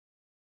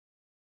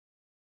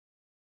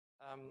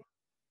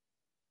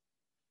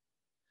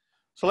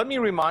So let me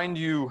remind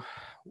you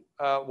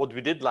what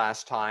we did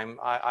last time.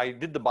 I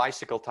did the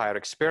bicycle tire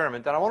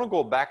experiment, and I want to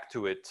go back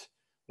to it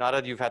now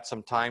that you've had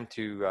some time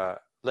to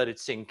let it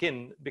sink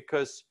in,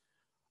 because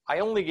I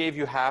only gave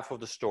you half of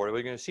the story.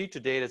 We're going to see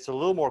today that it's a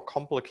little more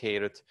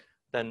complicated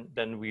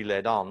than we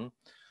led on.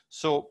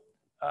 So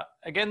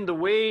again, the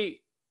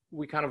way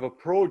we kind of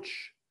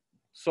approach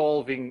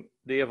solving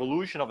the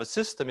evolution of a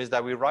system is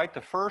that we write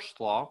the first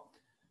law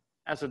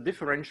as a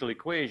differential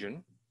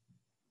equation.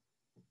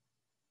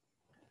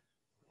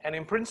 And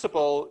in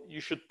principle,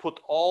 you should put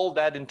all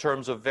that in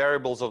terms of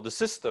variables of the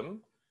system,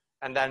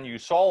 and then you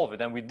solve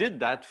it. And we did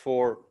that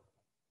for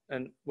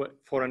an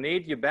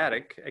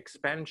adiabatic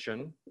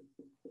expansion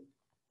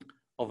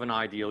of an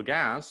ideal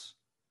gas,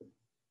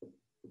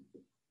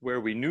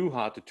 where we knew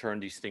how to turn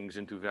these things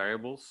into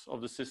variables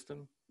of the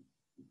system.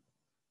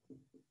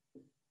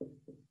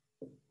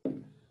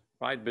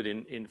 Right, but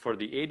for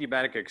the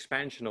adiabatic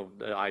expansion of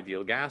the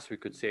ideal gas, we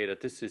could say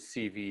that this is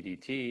CV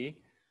dt.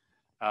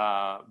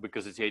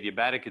 Because it's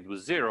adiabatic, it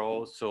was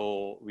 0,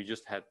 so we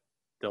just had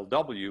del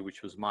W,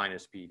 which was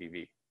minus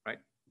PdV, right?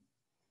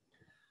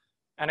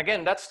 And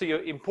again, that's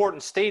the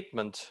important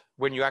statement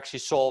when you actually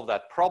solve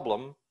that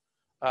problem,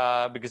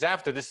 because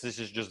after this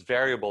is just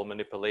variable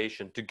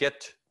manipulation to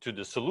get to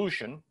the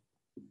solution,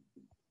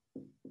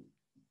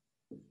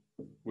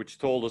 which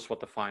told us what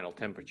the final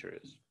temperature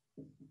is.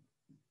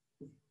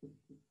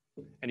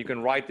 And you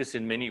can write this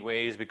in many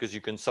ways because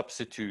you can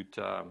substitute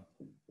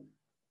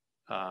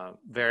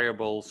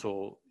variables.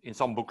 So in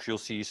some books you'll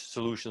see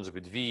solutions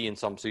with V, in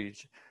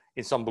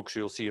some books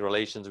you'll see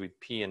relations with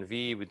P and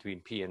V,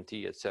 between P and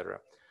T, etc.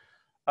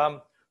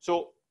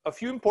 So a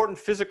few important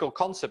physical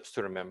concepts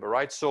to remember,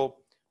 right? So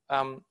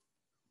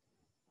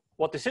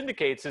what this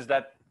indicates is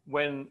that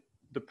when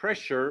the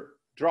pressure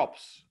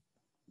drops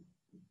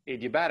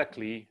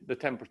adiabatically, the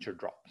temperature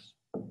drops,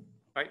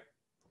 right?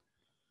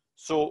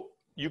 So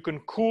you can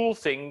cool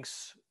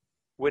things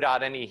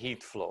without any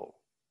heat flow.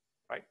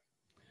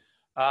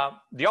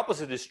 The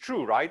opposite is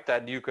true, right?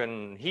 That you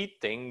can heat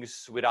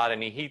things without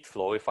any heat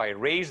flow. If I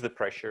raise the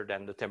pressure,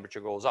 then the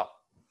temperature goes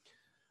up.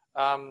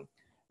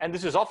 And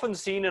this is often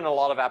seen in a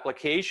lot of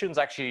applications.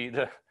 Actually,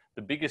 the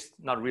biggest,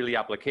 not really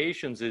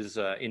applications, is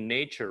in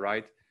nature,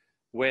 right?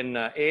 When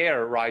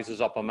air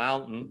rises up a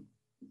mountain,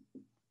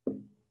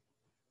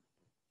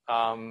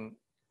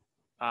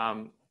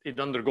 it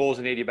undergoes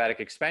an adiabatic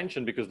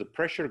expansion because the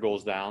pressure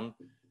goes down,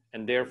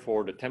 and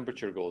therefore the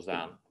temperature goes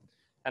down.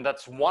 And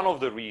that's one of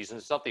the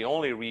reasons, it's not the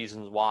only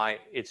reason why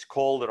it's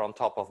colder on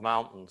top of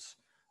mountains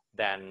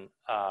than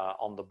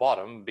on the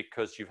bottom,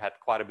 because you've had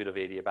quite a bit of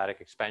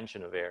adiabatic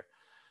expansion of air.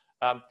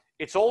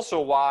 It's also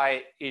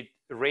why it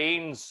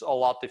rains a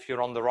lot if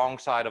you're on the wrong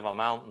side of a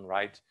mountain,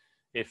 right?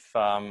 If,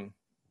 let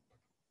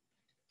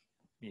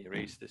me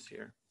erase this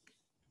here.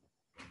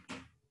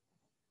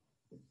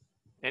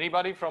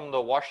 Anybody from the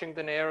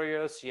Washington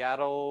area,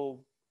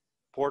 Seattle,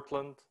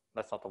 Portland?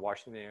 That's not the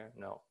Washington area,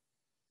 no.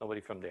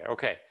 Nobody from there,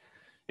 okay.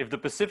 If the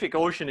Pacific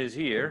Ocean is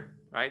here,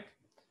 right,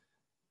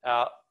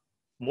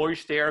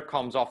 moist air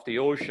comes off the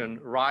ocean,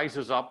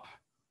 rises up.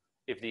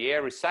 If the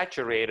air is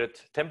saturated,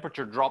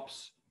 temperature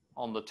drops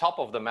on the top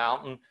of the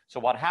mountain. So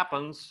what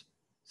happens?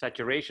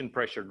 Saturation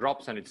pressure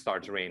drops and it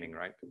starts raining,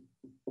 right?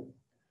 So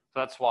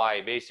that's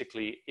why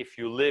basically if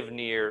you live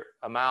near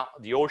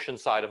the ocean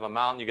side of a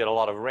mountain, you get a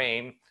lot of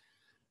rain.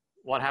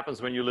 What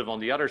happens when you live on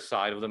the other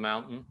side of the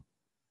mountain?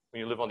 When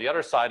you live on the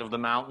other side of the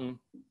mountain,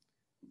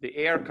 the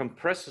air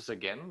compresses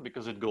again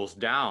because it goes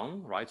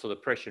down, right? So the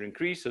pressure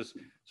increases,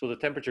 so the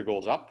temperature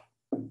goes up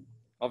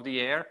of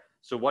the air.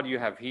 So what do you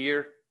have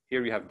here?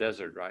 Here you have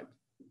desert, right?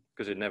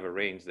 Because it never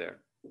rains there.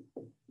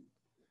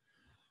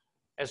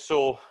 And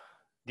so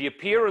the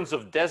appearance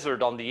of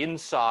desert on the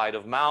inside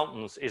of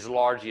mountains is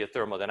largely a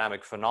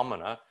thermodynamic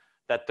phenomena,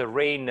 that the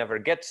rain never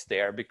gets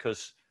there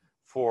because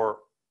for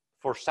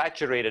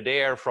saturated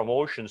air from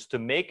oceans to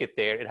make it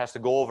there, it has to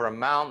go over a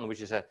mountain,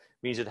 which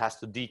means it has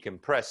to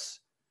decompress.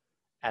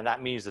 And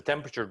that means the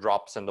temperature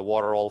drops and the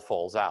water all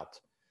falls out.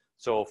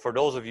 So for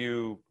those of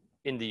you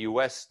in the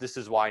US, this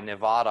is why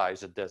Nevada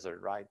is a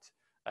desert, right?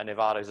 And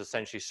Nevada is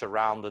essentially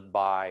surrounded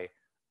by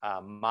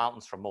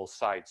mountains from most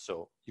sides.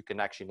 So you can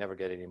actually never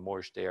get any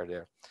moist air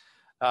there.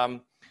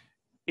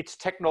 It's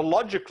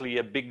technologically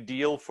a big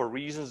deal for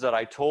reasons that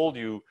I told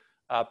you.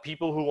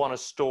 People who want to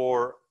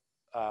store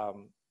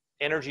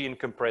energy in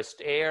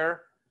compressed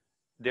air,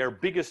 their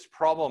biggest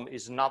problem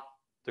is not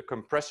the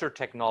compressor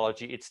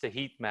technology, it's the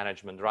heat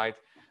management, right?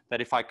 That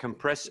if I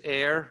compress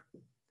air,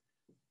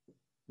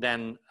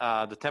 then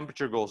the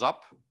temperature goes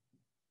up,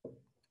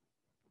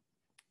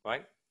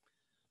 right?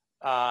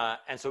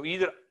 And so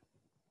either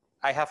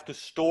I have to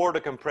store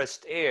the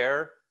compressed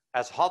air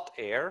as hot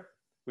air,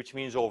 which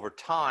means over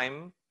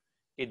time,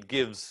 it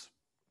gives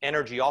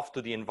energy off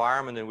to the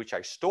environment in which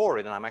I store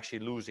it, and I'm actually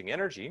losing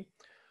energy.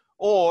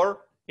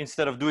 Or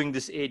instead of doing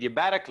this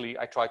adiabatically,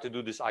 I try to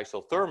do this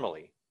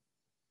isothermally.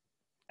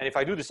 And if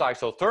I do this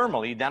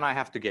isothermally, then I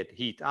have to get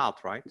heat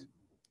out, right?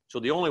 So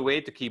the only way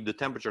to keep the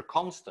temperature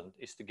constant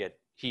is to get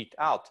heat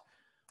out.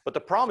 But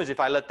the problem is if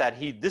I let that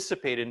heat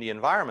dissipate in the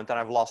environment, then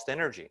I've lost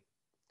energy.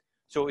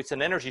 So it's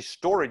an energy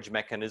storage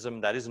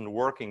mechanism that isn't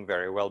working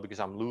very well because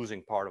I'm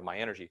losing part of my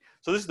energy.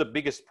 So this is the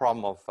biggest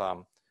problem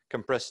of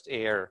compressed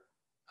air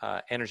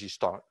energy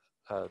store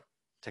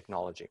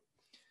technology.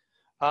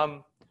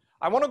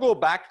 I want to go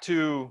back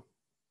to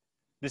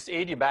this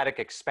adiabatic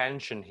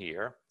expansion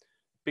here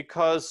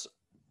because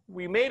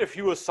we made a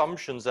few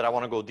assumptions that I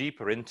want to go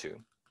deeper into.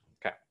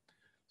 Okay,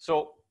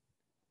 so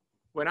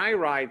when I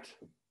write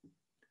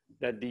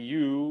that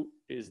du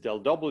is del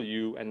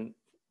W, and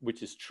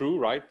which is true,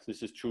 right?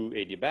 This is true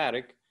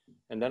adiabatic.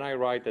 And then I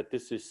write that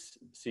this is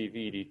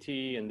CV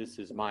dt and this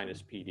is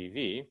minus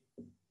PdV.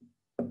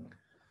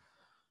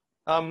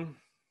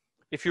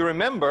 If you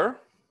remember,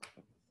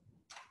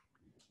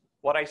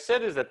 what I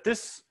said is that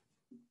this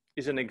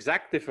is an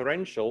exact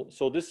differential,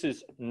 so this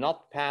is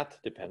not path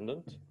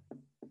dependent.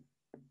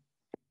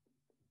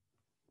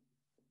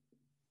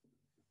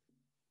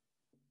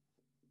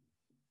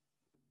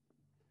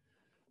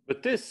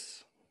 But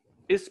this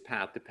is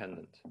path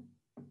dependent.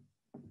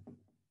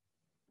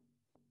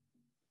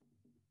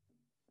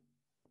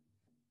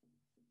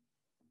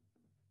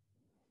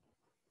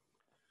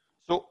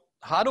 So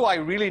how do I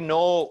really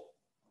know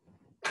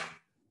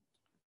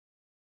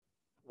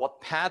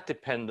what path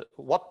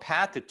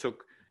it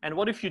took, and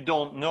what if you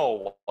don't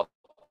know what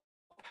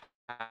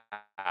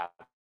path?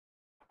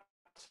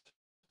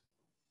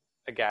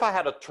 Again, if I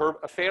had a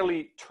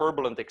fairly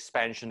turbulent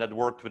expansion that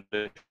worked with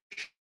the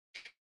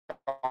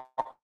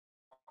shock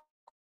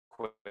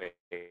wave,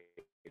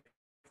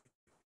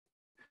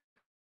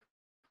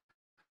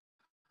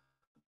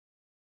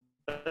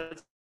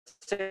 let's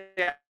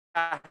say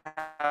I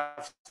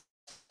have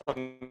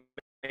some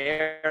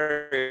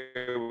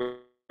area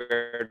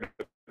where the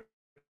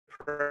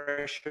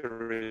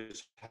pressure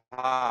is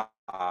high,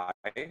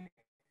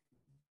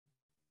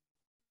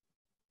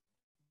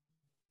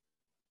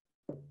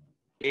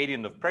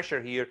 gradient of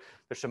pressure here,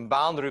 there's some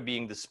boundary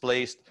being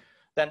displaced,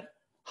 then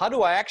how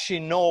do I actually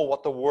know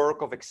what the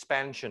work of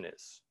expansion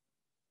is?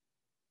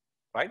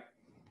 Right?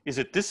 Is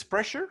it this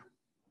pressure,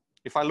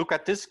 if I look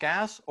at this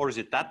gas, or is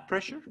it that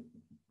pressure?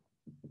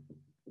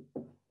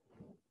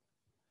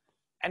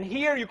 And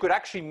here you could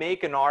actually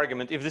make an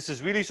argument, if this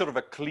is really sort of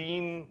a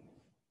clean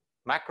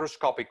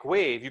macroscopic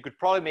wave, you could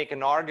probably make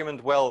an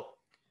argument, well,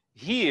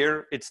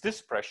 here it's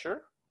this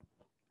pressure,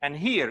 and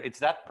here it's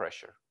that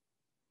pressure.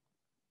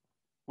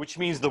 Which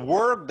means the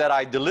work that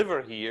I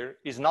deliver here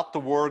is not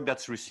the work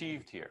that's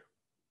received here.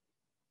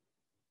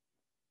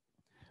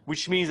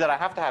 Which means that I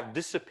have to have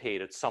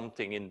dissipated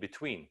something in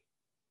between,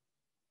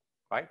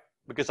 right?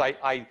 Because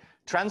I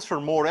transfer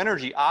more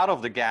energy out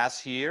of the gas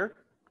here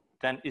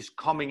than is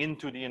coming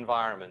into the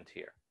environment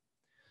here.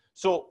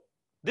 So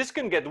this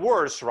can get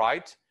worse,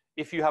 right?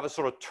 If you have a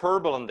sort of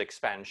turbulent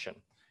expansion.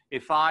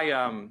 If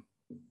I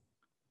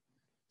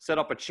set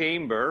up a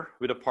chamber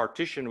with a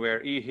partition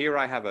where here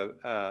I have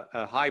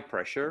a high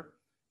pressure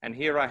and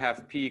here I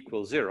have P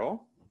equals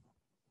 0,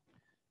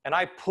 and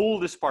I pull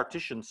this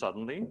partition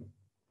suddenly,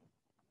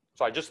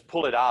 so I just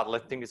pull it out,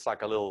 let's think it's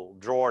like a little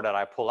drawer that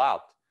I pull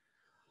out.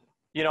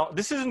 You know,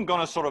 this isn't going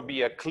to sort of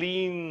be a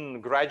clean,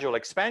 gradual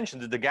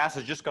expansion. The gas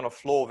is just going to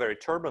flow very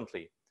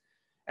turbulently.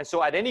 And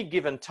so at any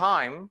given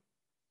time,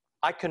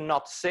 I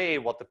cannot say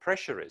what the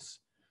pressure is.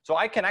 So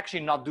I can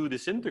actually not do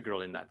this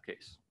integral in that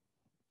case,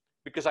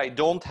 because I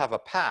don't have a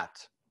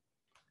path.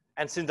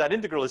 And since that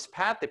integral is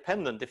path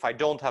dependent, if I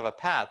don't have a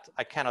path,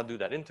 I cannot do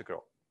that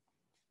integral.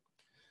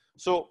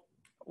 So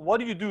what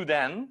do you do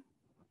then?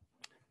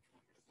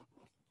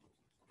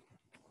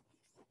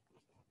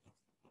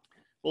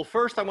 Well,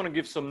 first I want to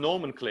give some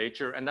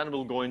nomenclature, and then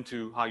we'll go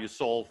into how you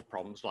solve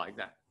problems like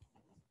that.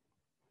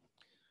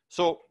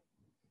 So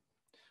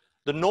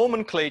the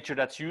nomenclature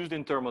that's used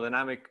in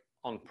thermodynamics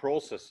on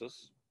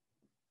processes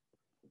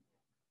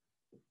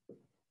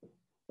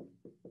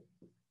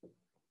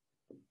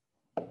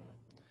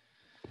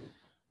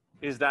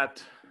is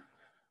that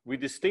we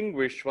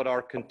distinguish what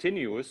are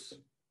continuous,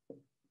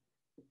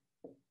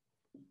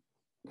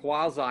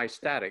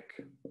 quasi-static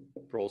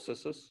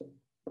processes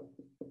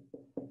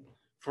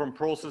from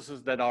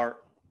processes that are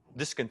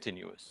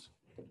discontinuous.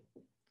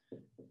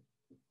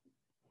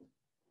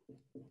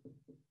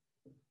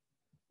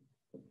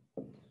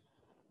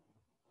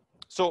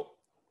 So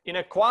in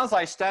a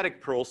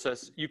quasi-static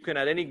process, you can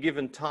at any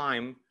given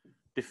time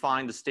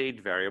define the state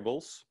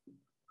variables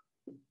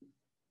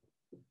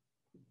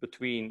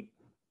between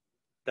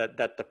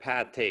that the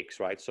path takes,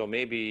 right? So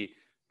maybe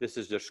this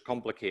is just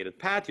complicated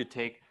path you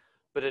take,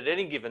 but at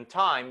any given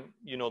time,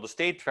 you know the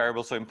state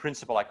variable, so in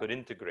principle I could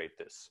integrate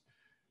this.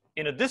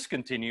 In a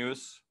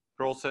discontinuous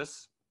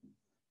process,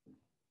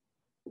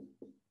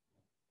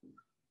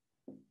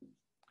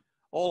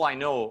 all I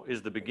know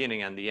is the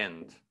beginning and the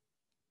end.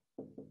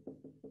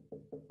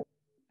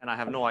 And I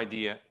have no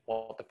idea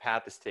what the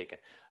path is taken.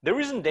 There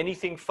isn't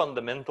anything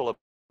fundamental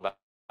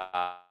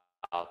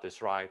about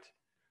this, right?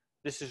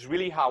 This is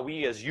really how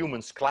we as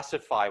humans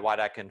classify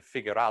what I can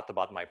figure out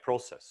about my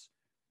process.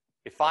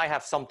 If I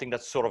have something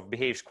that sort of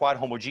behaves quite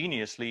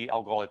homogeneously,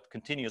 I'll call it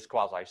continuous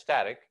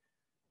quasi-static.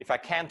 If I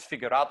can't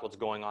figure out what's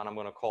going on, I'm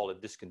going to call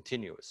it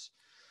discontinuous.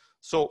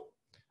 So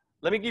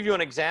let me give you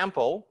an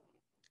example.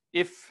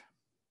 If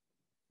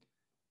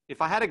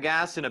I had a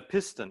gas in a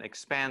piston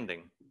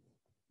expanding,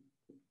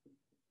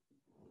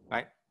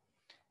 right?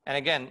 And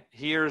again,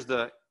 here's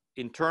the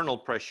internal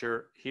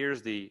pressure,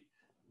 here's the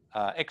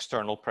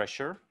external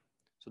pressure.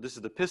 So this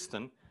is the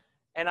piston.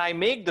 And I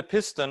make the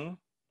piston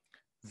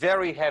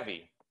very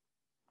heavy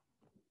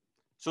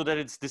so that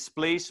its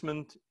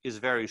displacement is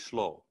very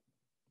slow,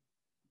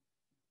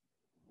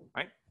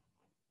 right?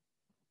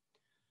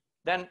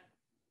 Then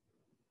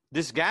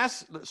this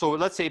gas, so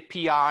let's say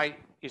Pi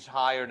is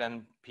higher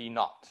than P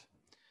naught.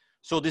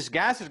 So this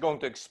gas is going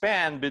to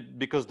expand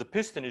because the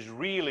piston is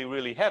really,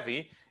 really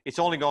heavy. It's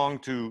only going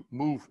to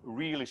move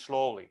really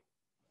slowly.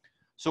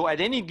 So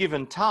at any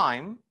given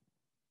time,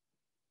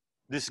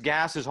 this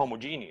gas is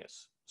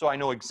homogeneous. So I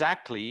know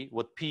exactly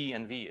what P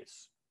and V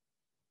is.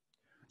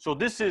 So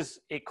this is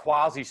a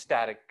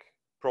quasi-static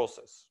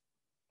process,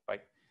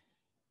 right?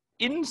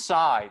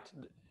 Inside,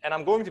 and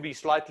I'm going to be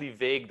slightly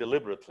vague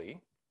deliberately,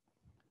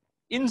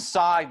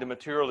 inside the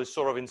material is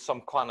sort of in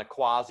some kind of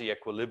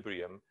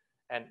quasi-equilibrium.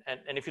 And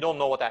if you don't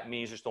know what that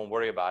means, just don't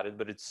worry about it,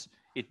 but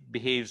it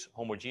behaves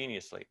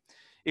homogeneously.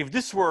 If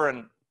this were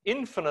an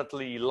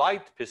infinitely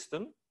light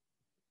piston,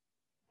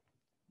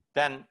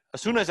 then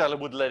as soon as I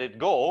would let it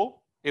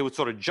go, it would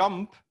sort of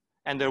jump,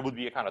 and there would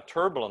be a kind of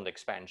turbulent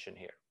expansion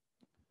here,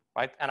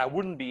 right? And I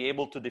wouldn't be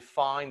able to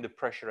define the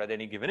pressure at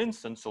any given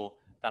instant, so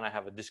then I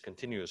have a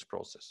discontinuous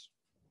process.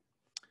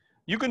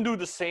 You can do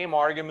the same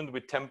argument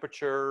with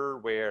temperature,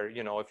 where,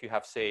 you know, if you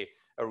have, say,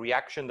 a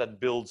reaction that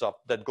builds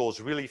up, that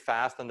goes really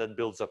fast and that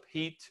builds up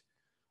heat,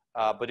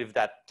 but if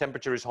that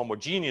temperature is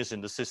homogeneous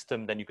in the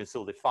system, then you can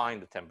still define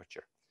the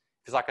temperature.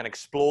 If it's like an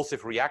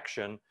explosive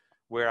reaction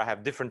where I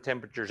have different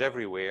temperatures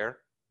everywhere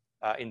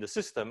in the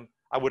system,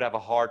 I would have a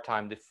hard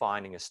time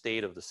defining a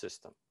state of the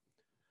system.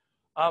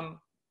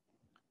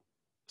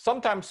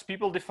 Sometimes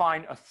people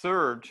define a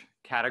third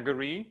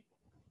category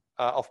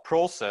of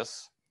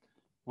process,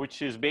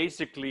 which is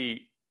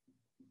basically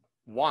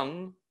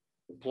one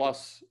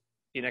plus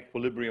in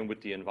equilibrium with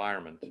the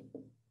environment.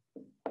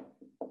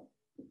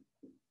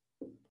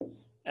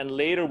 And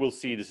later we'll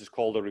see this is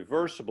called a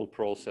reversible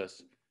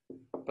process,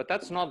 but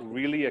that's not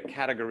really a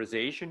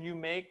categorization you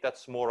make,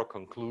 that's more a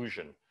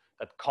conclusion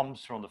that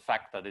comes from the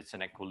fact that it's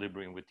in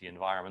equilibrium with the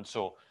environment.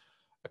 So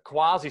a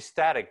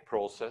quasi-static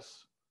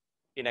process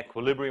in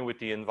equilibrium with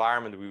the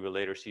environment we will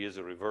later see is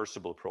a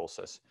reversible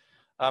process.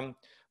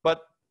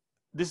 But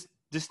this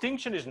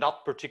distinction is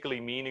not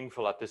particularly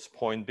meaningful at this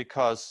point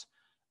because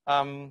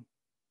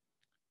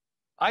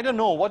I don't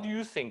know, what do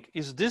you think?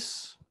 Is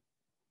this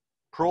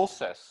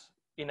process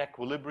in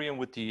equilibrium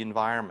with the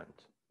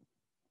environment?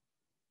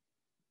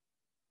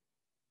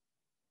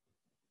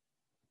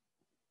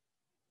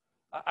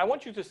 I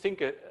want you to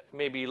think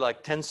maybe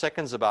like 10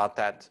 seconds about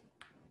that.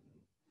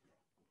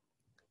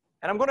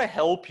 And I'm going to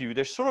help you.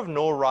 There's sort of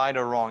no right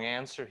or wrong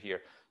answer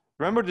here.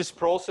 Remember this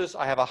process,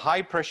 I have a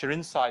high pressure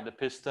inside the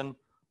piston,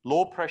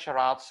 low pressure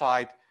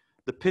outside.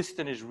 The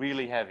piston is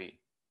really heavy.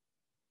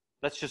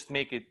 Let's just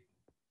make it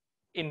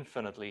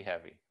infinitely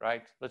heavy,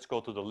 right? Let's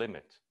go to the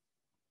limit.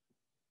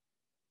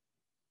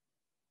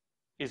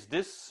 Is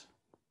this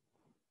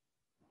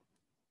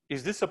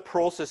a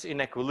process in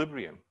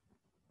equilibrium?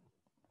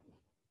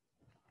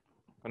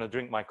 I'm going to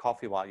drink my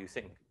coffee while you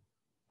think.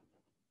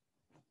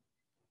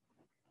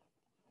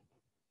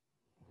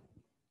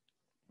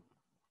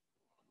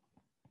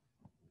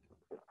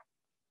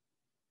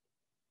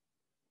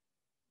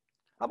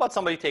 How about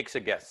somebody takes a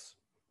guess?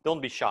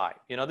 Don't be shy.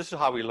 You know, this is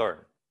how we learn.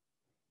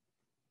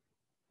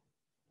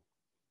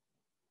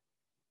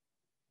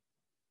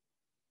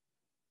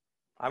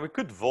 And we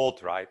could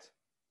vote, right?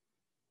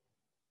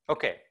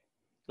 Okay,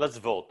 let's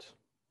vote.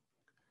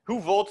 Who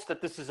votes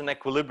that this is an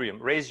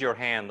equilibrium? Raise your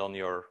hand on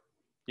your,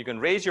 you can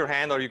raise your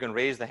hand or you can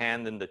raise the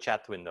hand in the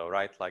chat window,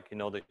 right? Like, you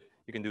know,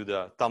 you can do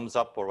the thumbs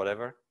up or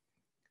whatever.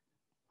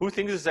 Who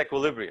thinks this is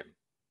equilibrium?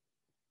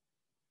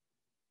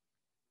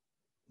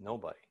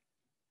 Nobody.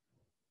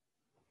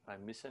 Did I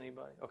miss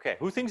anybody? Okay,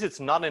 who thinks it's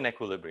not in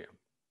equilibrium?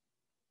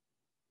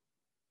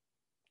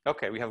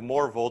 Okay, we have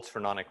more votes for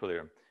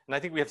non-equilibrium. And I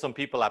think we have some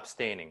people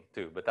abstaining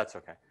too, but that's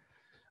okay.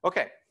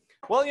 Okay,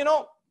 well, you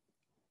know,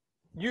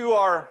 you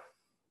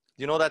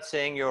know that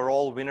saying, you're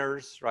all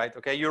winners, right?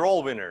 Okay, you're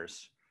all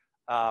winners.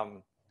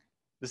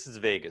 This is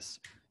Vegas.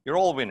 You're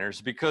all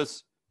winners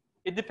because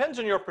it depends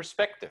on your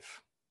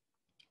perspective.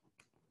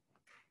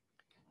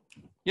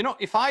 You know,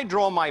 if I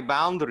draw my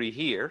boundary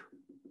here,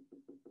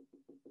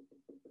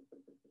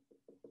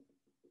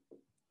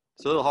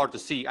 it's a little hard to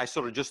see. I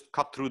sort of just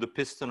cut through the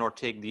piston or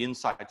take the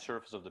inside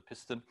surface of the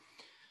piston.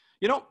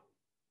 You know,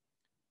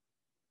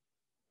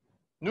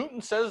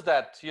 Newton says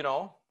that, you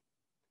know,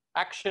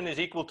 action is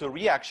equal to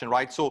reaction,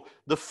 right? So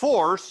the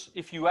force,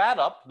 if you add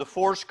up the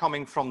force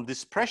coming from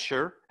this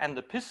pressure and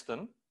the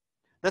piston,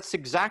 that's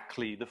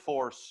exactly the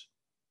force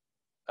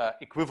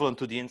equivalent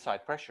to the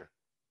inside pressure.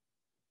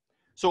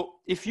 So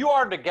if you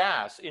are the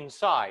gas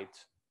inside,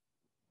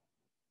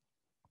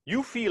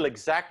 you feel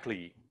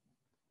exactly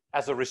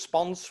as a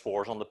response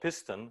force on the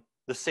piston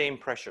the same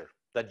pressure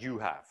that you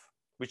have,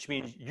 which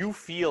means you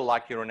feel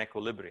like you're in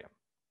equilibrium,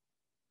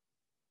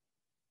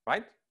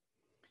 right?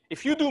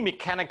 If you do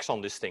mechanics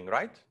on this thing,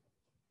 right,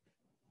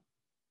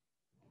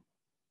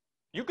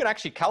 you can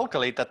actually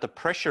calculate that the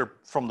pressure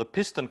from the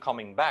piston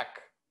coming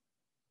back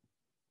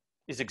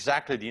is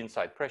exactly the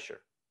inside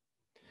pressure.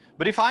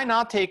 But if I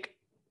now take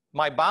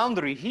my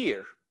boundary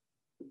here,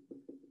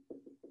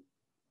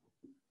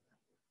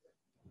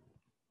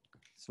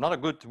 it's not a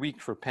good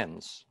week for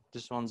pens.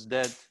 This one's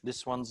dead,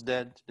 this one's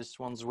dead, this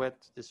one's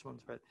wet, this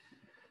one's wet.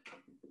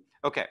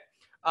 Okay.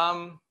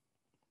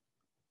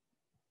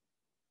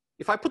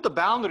 If I put the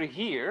boundary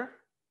here,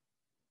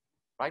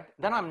 right,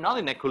 then I'm not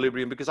in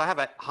equilibrium because I have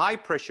a high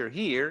pressure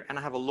here and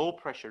I have a low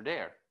pressure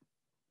there.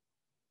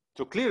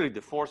 So clearly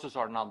the forces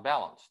are not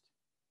balanced.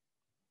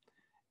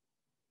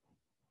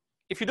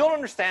 If you don't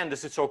understand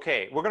this, it's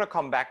okay. We're going to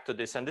come back to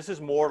this, and this is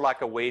more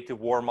like a way to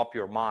warm up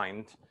your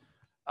mind.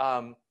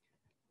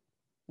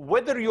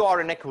 Whether you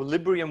are in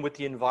equilibrium with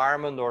the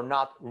environment or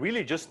not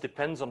really just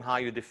depends on how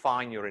you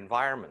define your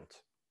environment,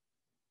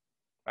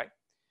 right?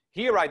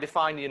 Here I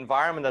define the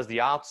environment as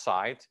the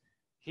outside.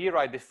 Here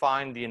I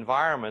define the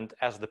environment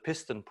as the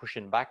piston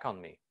pushing back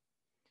on me.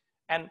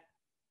 And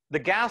the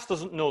gas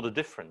doesn't know the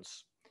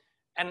difference.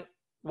 And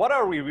what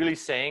are we really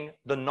saying?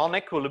 The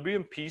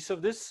non-equilibrium piece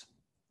of this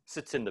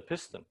sits in the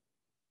piston.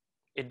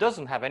 It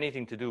doesn't have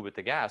anything to do with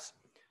the gas.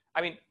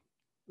 I mean,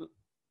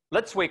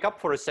 let's wake up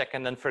for a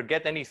second and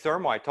forget any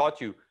thermo I taught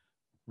you.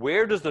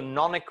 Where does the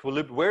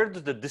non-equilibrium, where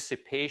does the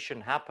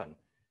dissipation happen?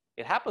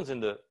 It happens in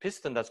the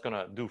piston that's going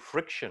to do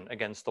friction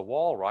against the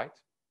wall, right?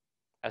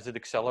 As it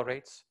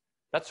accelerates.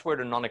 That's where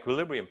the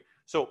non-equilibrium.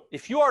 So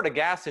if you are the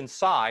gas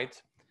inside,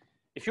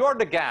 if you are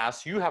the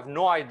gas, you have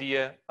no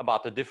idea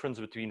about the difference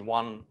between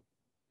 1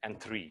 and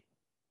 3.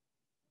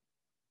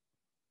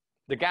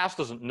 The gas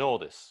doesn't know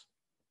this.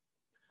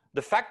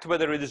 The fact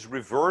whether it is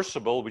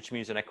reversible, which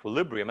means an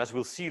equilibrium, as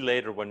we'll see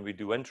later when we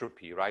do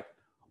entropy, right,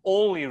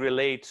 only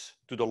relates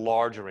to the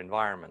larger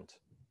environment.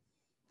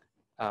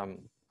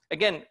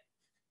 Again,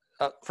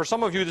 for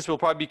some of you, this will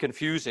probably be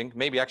confusing,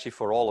 maybe actually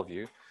for all of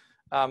you,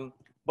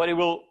 but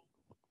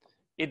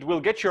it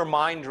will get your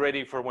mind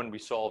ready for when we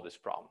solve this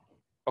problem.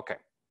 Okay,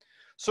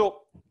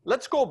 so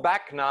let's go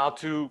back now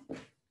to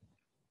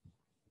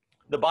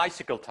the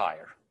bicycle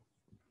tire,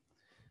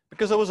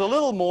 because there was a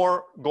little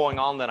more going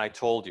on than I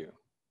told you.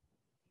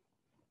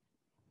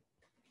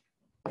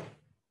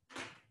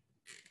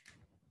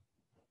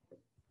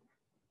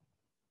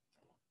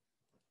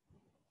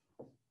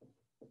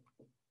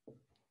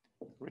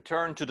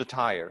 Return to the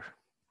tire.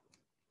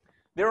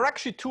 There are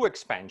actually 2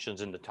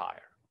 expansions in the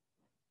tire.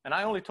 And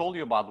I only told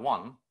you about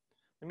one.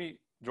 Let me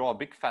draw a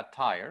big fat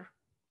tire.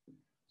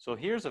 So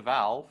here's a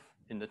valve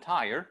in the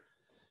tire.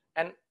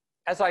 And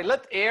as I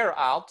let air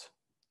out,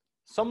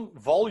 some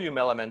volume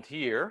element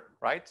here,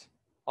 right?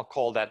 I'll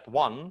call that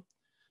 1.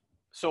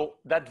 So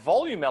that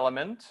volume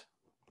element,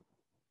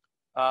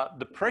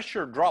 the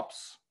pressure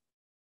drops.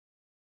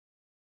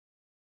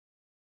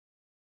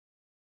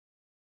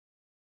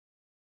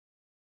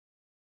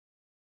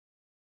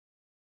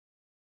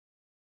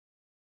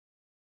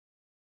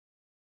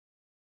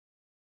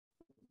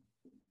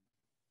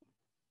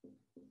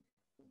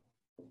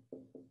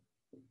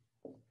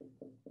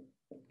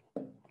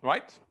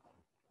 Right?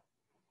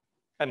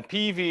 And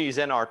PV is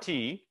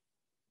nRT.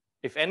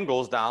 If N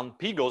goes down,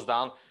 P goes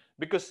down,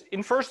 because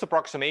in first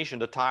approximation,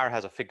 the tire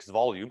has a fixed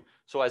volume.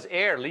 So as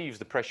air leaves,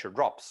 the pressure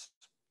drops.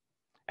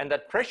 And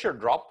that pressure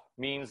drop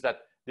means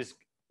that this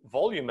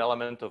volume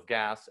element of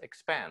gas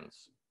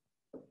expands.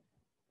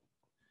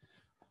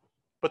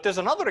 But there's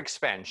another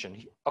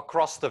expansion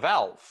across the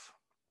valve.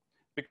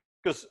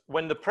 Because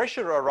when the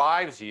pressure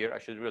arrives here, I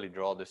should really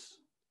draw this,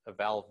 a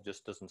valve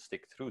just doesn't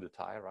stick through the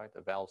tire, right?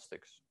 A valve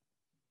sticks.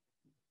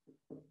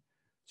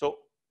 So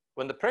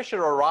when the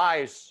pressure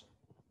arrives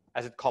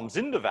as it comes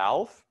in the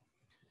valve,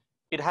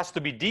 it has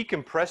to be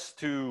decompressed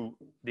to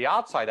the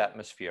outside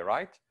atmosphere,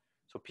 right?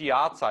 So P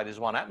outside is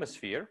 1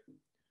 atmosphere.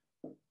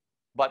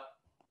 But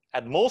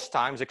at most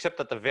times, except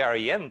at the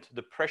very end,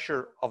 the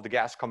pressure of the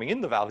gas coming in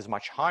the valve is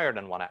much higher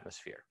than 1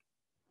 atmosphere.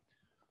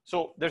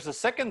 So there's a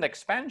second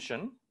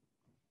expansion,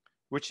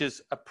 which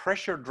is a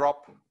pressure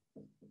drop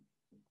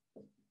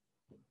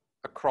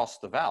across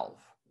the valve.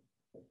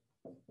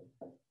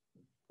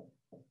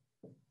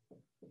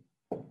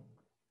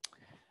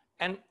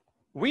 And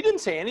we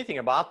didn't say anything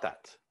about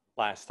that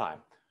last time.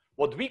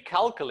 What we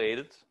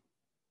calculated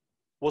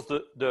was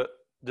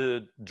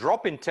the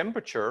drop in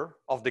temperature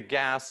of the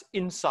gas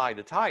inside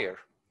the tire.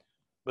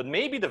 But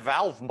maybe the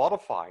valve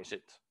modifies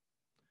it.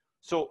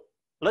 So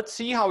let's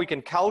see how we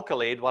can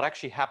calculate what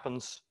actually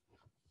happens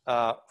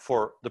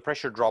for the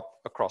pressure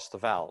drop across the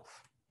valve.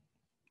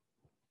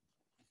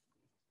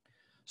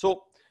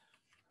 So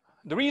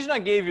the reason I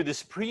gave you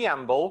this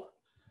preamble,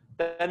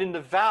 that in the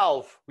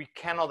valve, we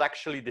cannot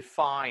actually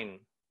define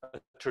a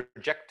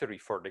trajectory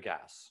for the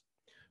gas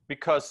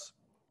because,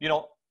 you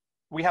know,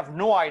 we have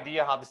no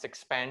idea how this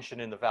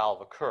expansion in the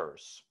valve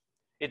occurs.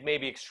 It may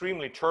be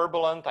extremely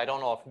turbulent. I don't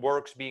know if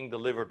work's being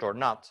delivered or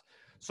not.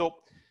 So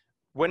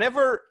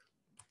whenever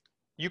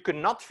you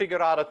cannot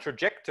figure out a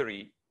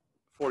trajectory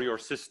for your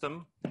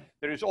system,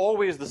 there is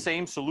always the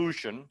same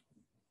solution.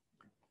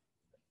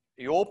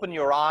 You open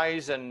your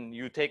eyes and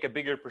you take a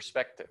bigger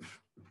perspective.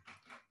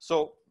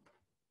 So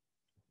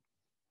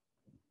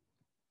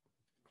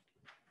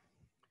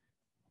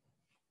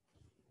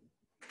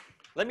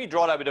let me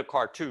draw that with a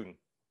cartoon.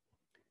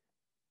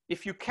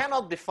 If you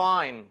cannot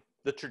define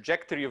the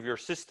trajectory of your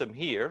system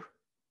here,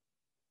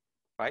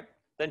 right,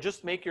 then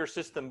just make your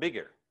system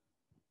bigger.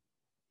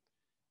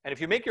 And if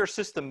you make your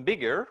system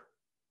bigger,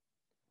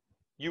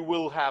 you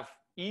will have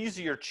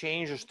easier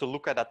changes to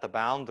look at the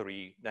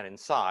boundary than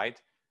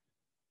inside,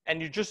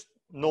 and you just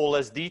know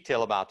less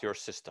detail about your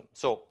system.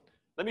 So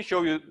let me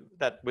show you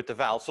that with the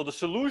valve. So the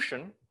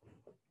solution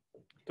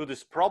to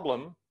this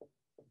problem,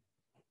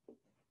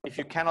 if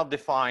you cannot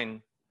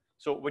define,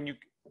 so when you,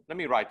 let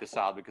me write this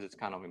out because it's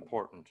kind of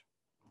important.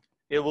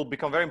 It will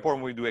become very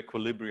important when we do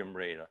equilibrium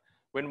data.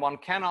 When one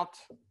cannot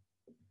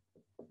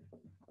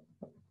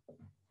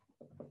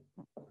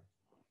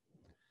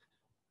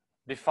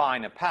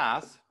define a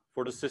path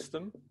for the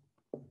system,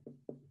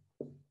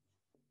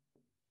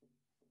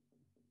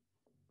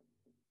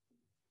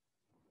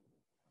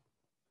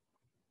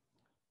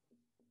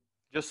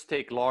 just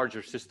take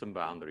larger system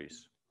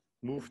boundaries.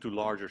 Move to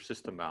larger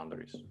system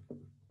boundaries.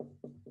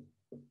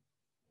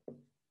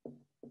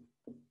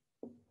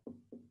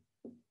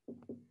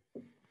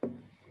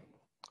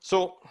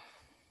 So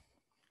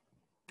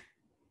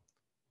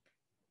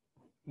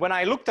when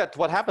I looked at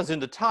what happens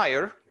in the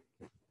tire,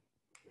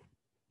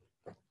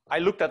 I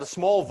looked at a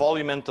small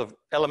volume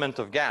element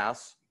of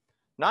gas.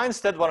 Now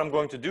instead what I'm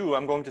going to do,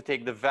 I'm going to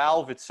take the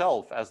valve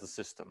itself as the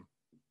system.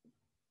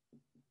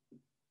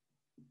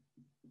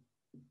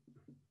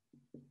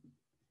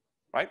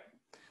 Right?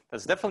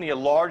 That's definitely a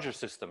larger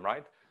system,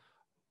 right?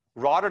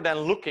 Rather than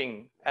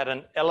looking at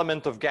an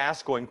element of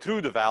gas going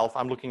through the valve,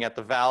 I'm looking at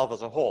the valve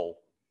as a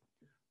whole.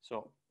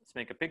 So let's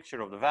make a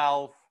picture of the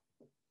valve.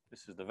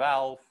 This is the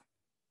valve.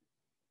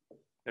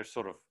 There's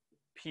sort of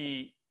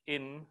P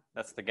in,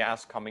 that's the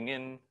gas coming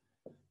in.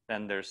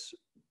 Then there's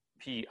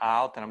P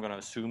out, and I'm going to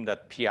assume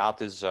that P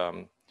out is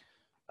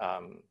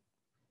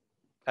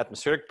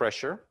atmospheric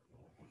pressure.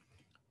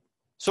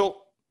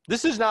 So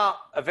this is now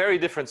a very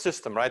different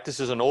system, right? This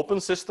is an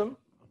open system.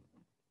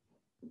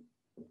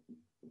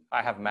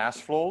 I have mass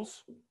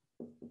flows.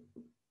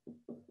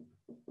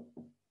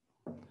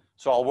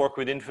 So I'll work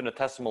with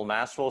infinitesimal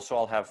mass flow. So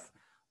I'll have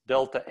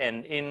delta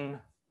N in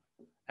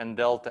and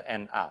delta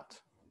N out.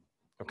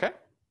 Okay?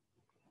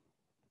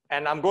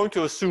 And I'm going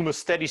to assume a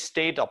steady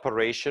state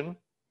operation.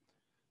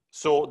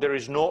 So there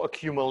is no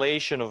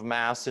accumulation of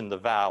mass in the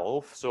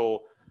valve.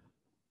 So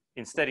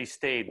in steady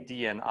state,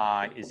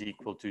 dNi is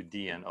equal to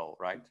dNo,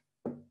 right?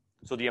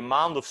 So the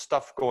amount of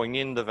stuff going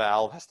in the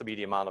valve has to be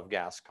the amount of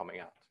gas coming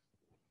out.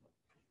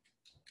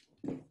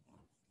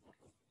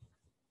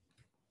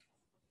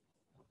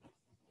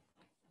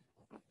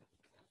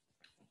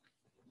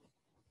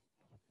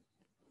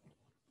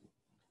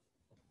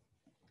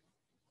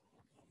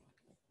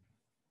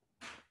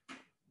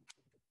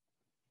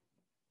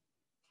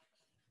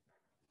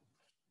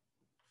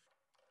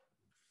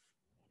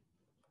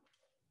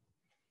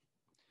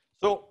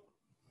 So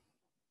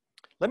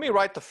let me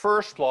write the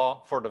first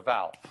law for the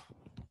valve.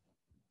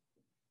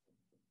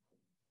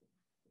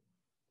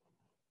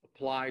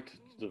 Applied to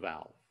the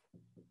valve.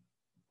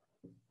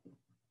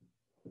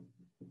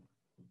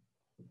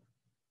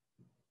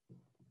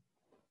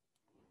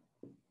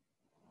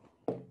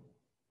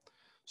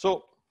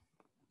 So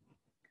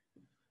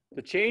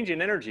the change in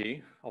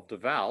energy of the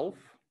valve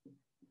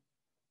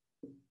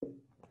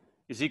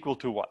is equal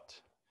to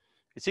what?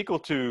 It's equal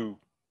to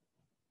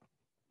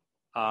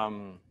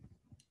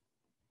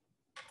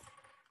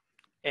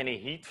any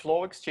heat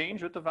flow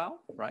exchange with the valve,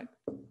 right?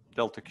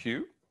 Delta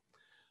Q.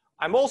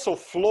 I'm also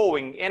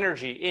flowing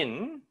energy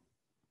in,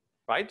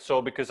 right?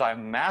 So because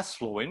I'm mass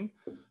flowing,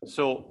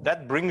 so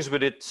that brings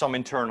with it some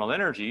internal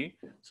energy.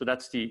 So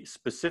that's the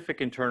specific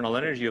internal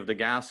energy of the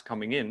gas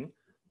coming in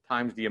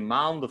times the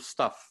amount of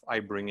stuff I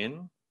bring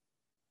in.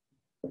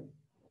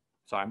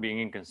 So I'm being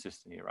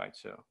inconsistent here, right?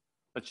 So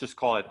let's just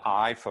call it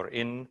I for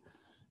in.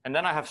 And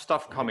then I have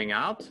stuff coming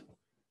out,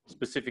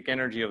 specific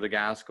energy of the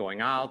gas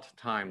going out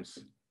times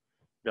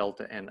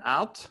delta N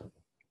out.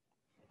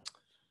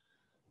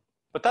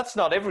 But that's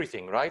not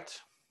everything, right?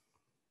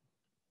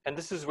 And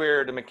this is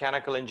where the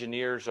mechanical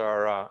engineers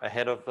are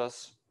ahead of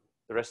us,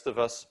 the rest of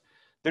us.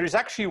 There is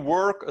actually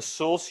work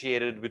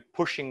associated with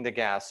pushing the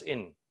gas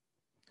in,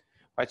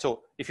 right?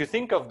 So if you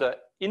think of the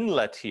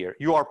inlet here,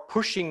 you are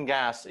pushing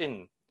gas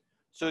in.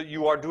 So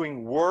you are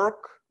doing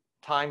work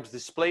times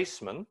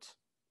displacement,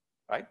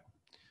 right?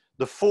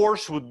 The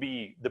force would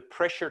be the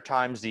pressure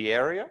times the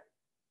area,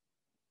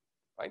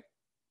 right?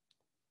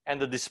 And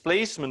the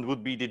displacement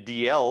would be the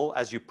dl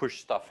as you push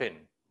stuff in.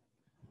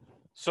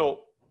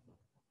 So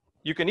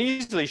you can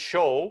easily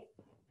show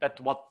that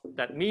what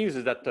that means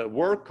is that the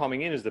work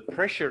coming in is the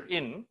pressure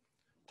in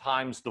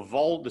times the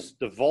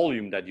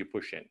volume that you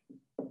push in.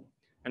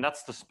 And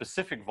that's the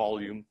specific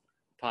volume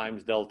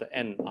times delta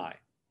Ni.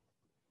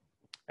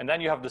 And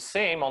then you have the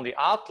same on the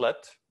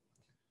outlet.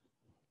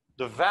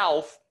 The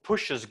valve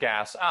pushes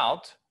gas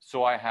out,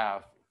 so I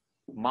have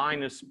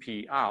minus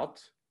P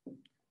out,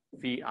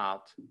 V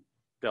out,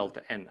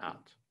 delta N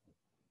out.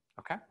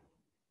 Okay?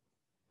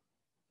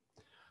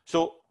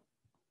 So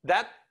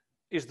that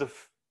is the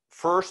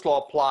first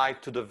law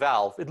applied to the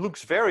valve. It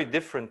looks very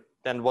different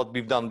than what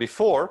we've done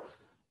before,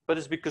 but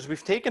it's because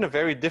we've taken a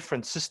very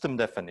different system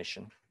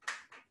definition.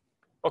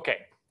 Okay,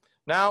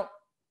 now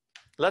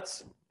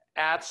let's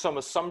add some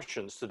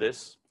assumptions to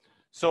this.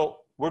 So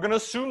we're going to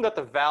assume that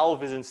the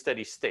valve is in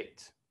steady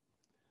state.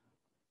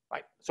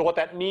 Right? So what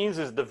that means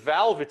is the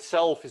valve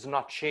itself is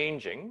not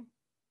changing.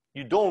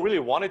 You don't really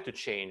want it to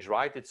change,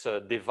 right? It's a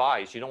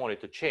device. You don't want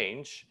it to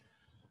change.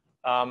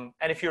 And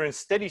if you're in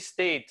steady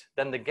state,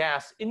 then the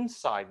gas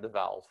inside the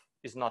valve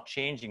is not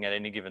changing at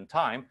any given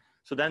time.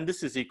 So then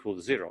this is equal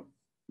to 0.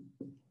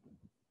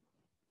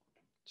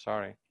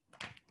 Sorry,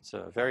 it's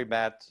a very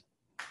bad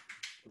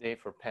day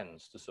for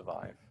pens to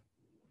survive.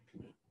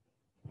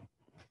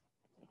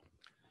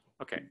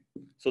 Okay,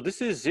 so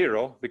this is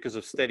 0 because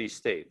of steady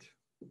state.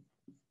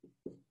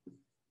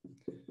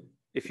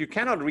 If you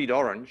cannot read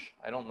orange,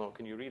 I don't know,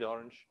 can you read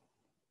orange?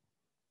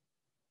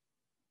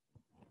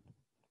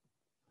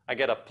 I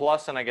get a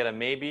plus and I get a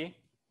maybe.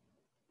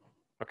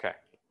 Okay,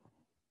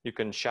 you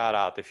can shout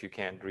out if you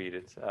can't read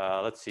it.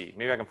 Let's see,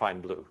 maybe I can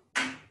find blue.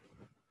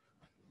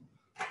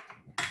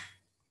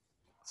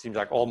 Seems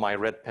like all my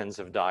red pens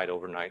have died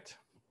overnight.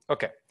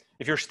 Okay,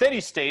 if you're steady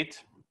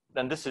state,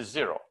 then this is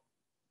 0.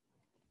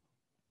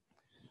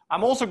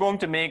 I'm also going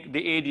to make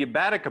the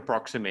adiabatic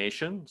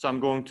approximation. So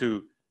I'm going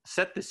to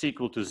set this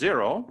equal to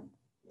 0.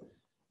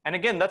 And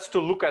again, that's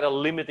to look at a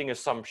limiting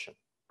assumption,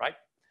 right?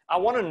 I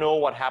want to know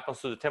what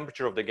happens to the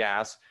temperature of the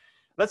gas.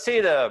 Let's say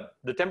the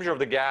temperature of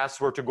the gas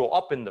were to go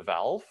up in the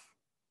valve.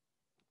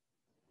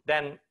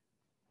 Then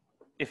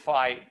if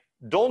I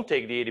don't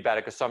take the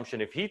adiabatic assumption,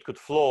 if heat could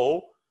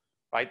flow,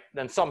 right,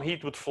 then some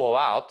heat would flow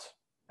out,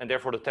 and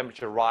therefore the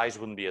temperature rise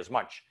wouldn't be as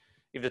much.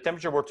 If the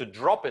temperature were to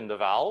drop in the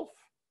valve,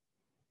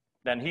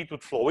 then heat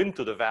would flow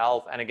into the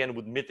valve and again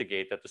would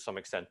mitigate that to some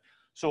extent.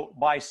 So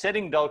by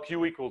setting del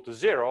Q equal to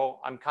 0,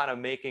 I'm kind of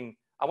making,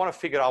 I want to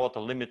figure out what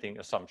the limiting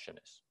assumption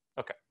is.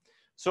 Okay,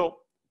 so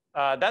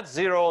that's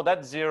 0,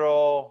 that's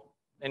 0.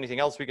 Anything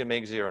else we can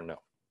make 0? No.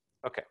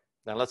 Okay,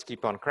 then let's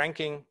keep on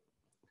cranking.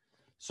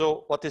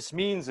 So what this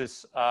means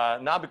is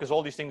now because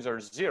all these things are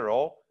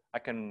 0, I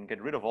can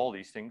get rid of all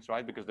these things,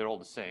 right? Because they're all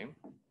the same.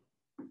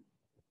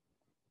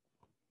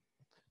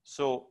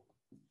 So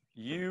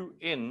U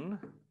in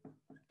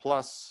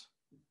plus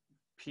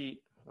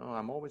P, oh,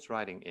 I'm always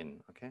writing in,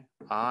 okay?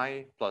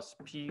 I plus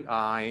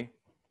PI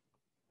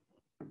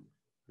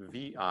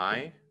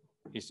VI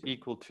is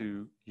equal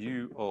to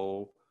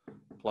UO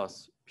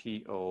plus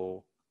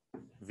PO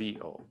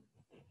VO.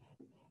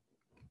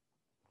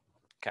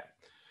 Okay,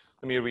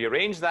 let me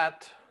rearrange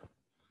that.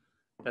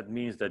 That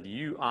means that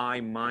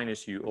UI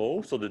minus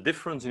UO, so the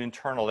difference in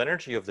internal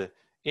energy of the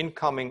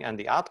incoming and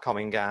the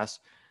outgoing gas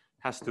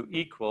has to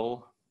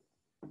equal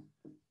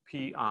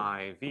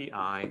PI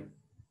VI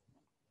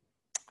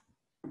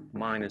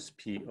minus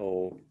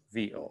PO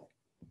VO.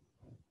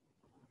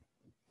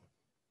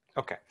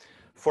 Okay,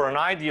 for an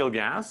ideal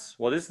gas,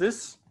 what is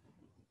this?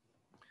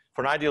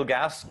 For an ideal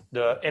gas,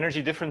 the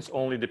energy difference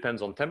only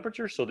depends on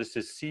temperature, so this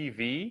is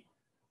CV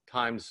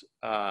times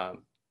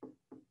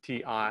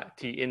T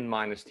in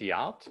minus T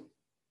out.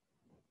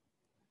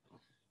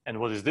 And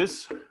what is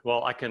this?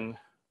 Well, I can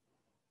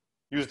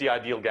use the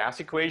ideal gas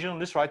equation on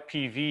this, right?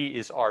 PV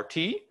is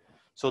RT.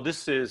 So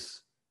this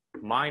is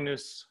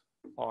minus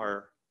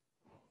R.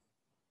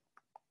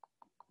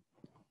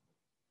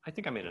 I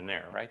think I made an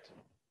error, right?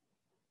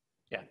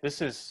 Yeah,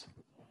 this is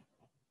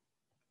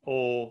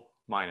O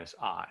minus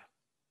I.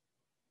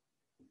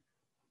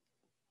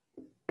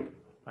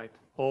 Right?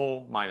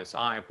 O minus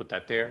I, put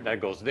that there, that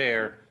goes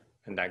there,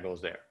 and that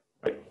goes there,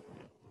 right?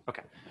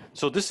 Okay,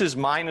 so this is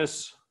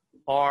minus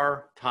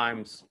R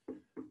times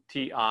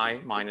Ti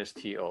minus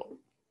To.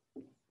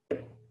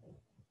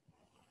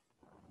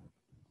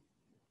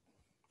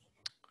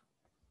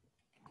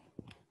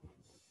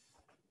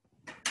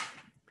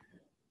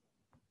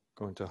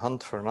 Going to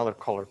hunt for another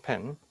color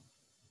pen.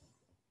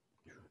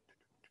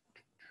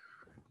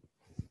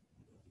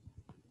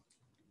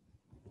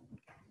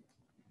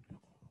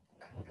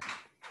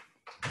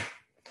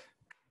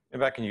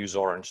 Maybe I can use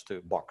orange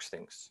to box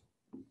things.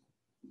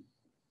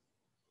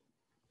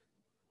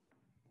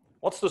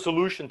 What's the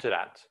solution to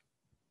that?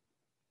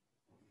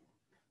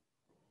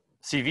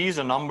 CV is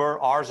a number,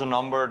 R is a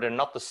number, they're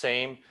not the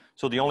same.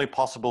 So the only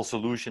possible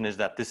solution is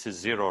that this is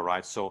 0,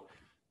 right? So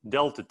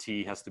delta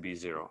T has to be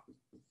 0,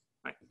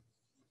 right?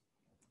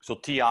 So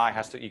Ti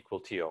has to equal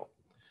To.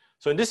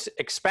 So in this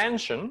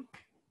expansion,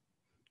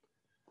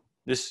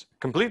 this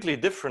completely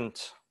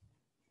different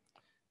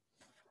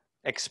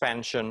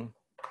expansion,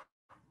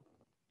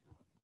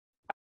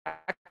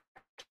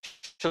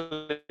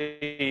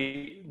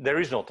 actually there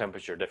is no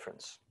temperature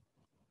difference.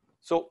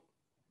 So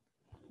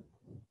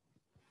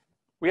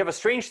we have a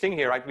strange thing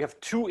here, right? We have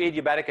two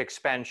adiabatic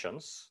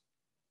expansions.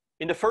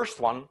 In the first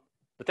one,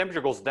 the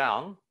temperature goes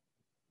down.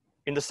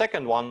 In the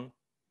second one,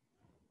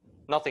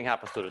 nothing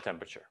happens to the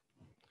temperature.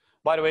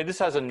 By the way, this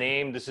has a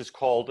name. This is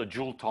called a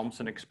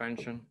Joule-Thompson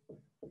expansion.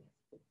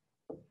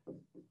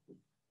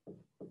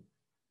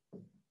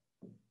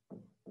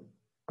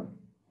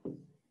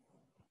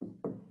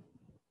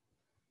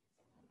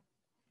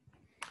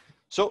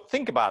 So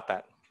think about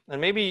that. And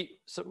maybe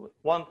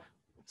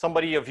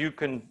somebody of you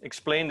can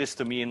explain this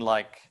to me in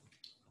like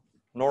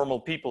normal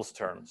people's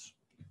terms,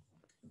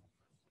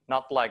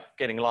 not like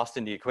getting lost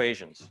in the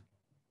equations.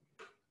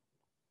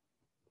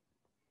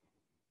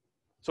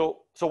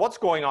 So what's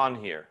going on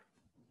here?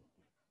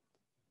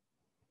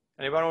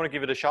 Anybody want to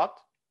give it a shot?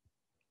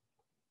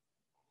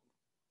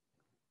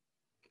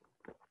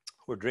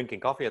 We're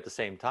drinking coffee at the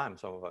same time,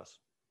 some of us.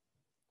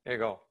 There you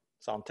go,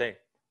 santé.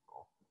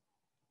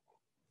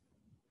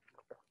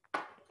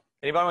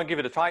 Anybody want to give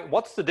it a try?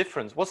 What's the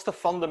difference? What's the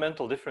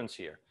fundamental difference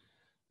here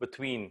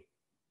between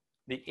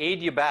the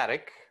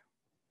adiabatic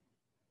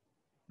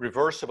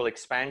reversible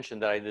expansion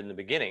that I did in the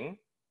beginning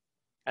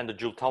and the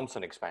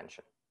Joule-Thompson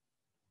expansion?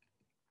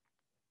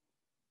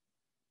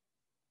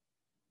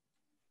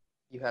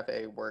 You have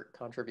a work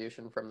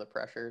contribution from the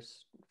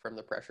pressures, from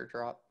the pressure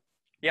drop?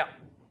 Yeah.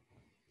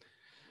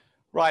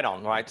 Right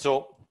on, right?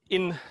 So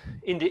in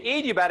the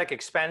adiabatic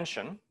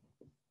expansion,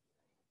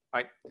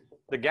 right,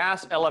 the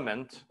gas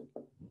element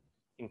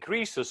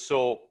increases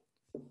so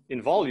in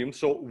volume,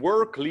 so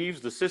work leaves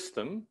the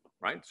system,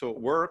 right? So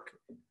work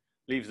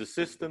leaves the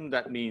system,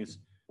 that means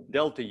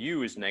delta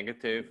U is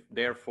negative,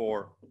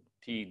 therefore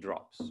T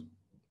drops,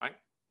 right?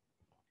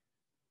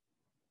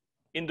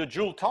 In the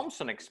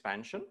Joule-Thompson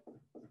expansion,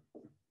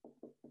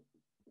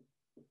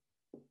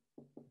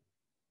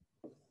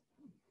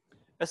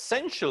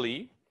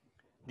 essentially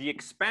the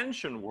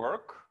expansion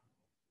work,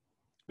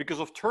 because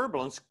of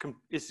turbulence,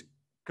 is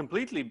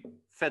completely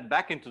fed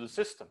back into the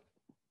system.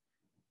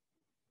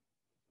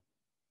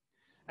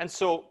 And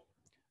so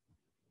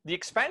the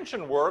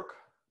expansion work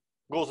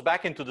goes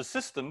back into the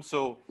system,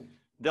 so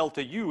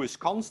delta U is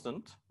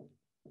constant.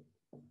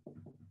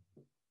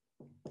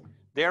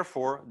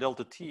 Therefore,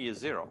 delta T is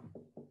 0.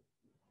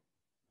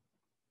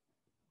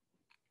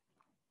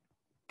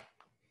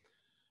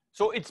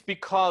 So it's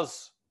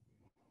because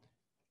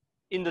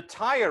in the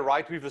tire,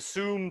 right, we've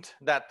assumed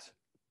that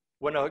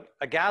when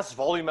a gas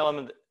volume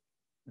element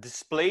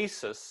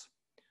displaces,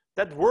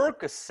 that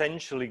work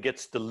essentially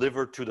gets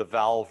delivered to the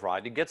valve,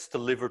 right? It gets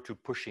delivered to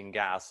pushing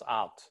gas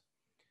out.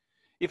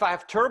 If I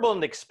have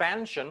turbulent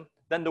expansion,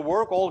 then the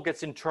work all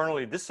gets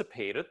internally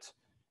dissipated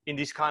in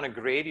these kind of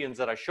gradients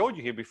that I showed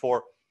you here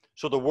before.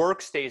 So the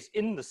work stays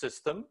in the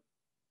system.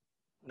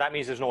 That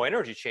means there's no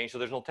energy change, so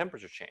there's no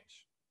temperature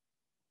change.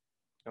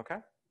 Okay?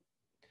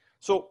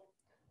 So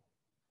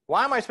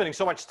why am I spending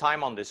so much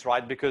time on this,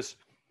 right? Because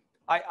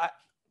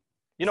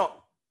you know,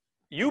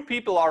 you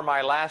people are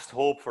my last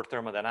hope for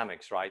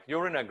thermodynamics, right?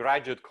 You're in a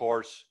graduate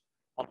course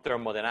on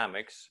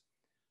thermodynamics.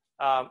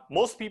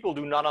 Most people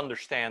do not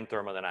understand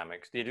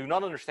thermodynamics. They do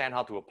not understand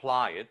how to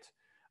apply it.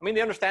 I mean,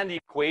 they understand the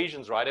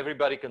equations, right?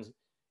 Everybody can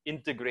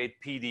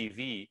integrate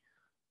PDV.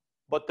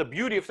 But the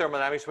beauty of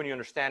thermodynamics, when you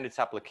understand its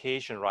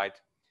application, right?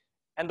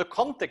 And the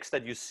context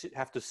that you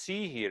have to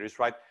see here is,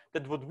 right,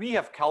 that what we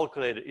have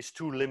calculated is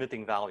two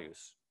limiting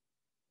values,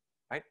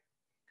 right?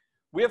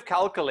 We have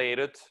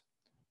calculated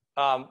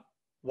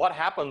what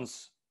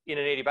happens in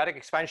an adiabatic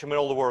expansion when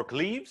all the work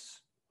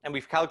leaves, and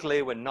we've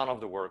calculated when none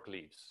of the work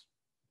leaves.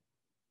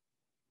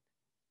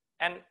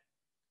 And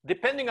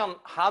depending on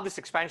how this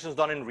expansion is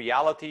done in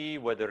reality,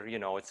 whether, you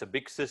know, it's a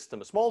big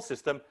system, a small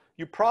system,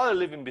 you probably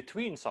live in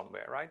between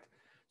somewhere, right?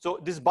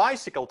 So this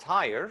bicycle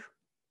tire,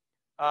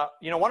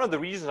 you know, one of the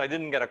reasons I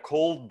didn't get a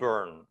cold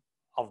burn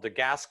of the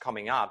gas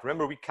coming out,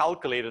 remember we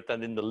calculated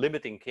that in the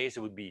limiting case, it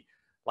would be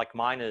like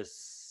minus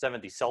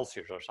 70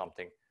 Celsius or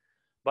something.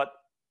 But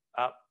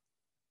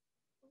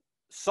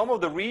some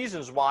of the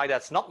reasons why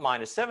that's not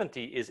minus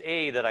 70 is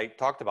A, that I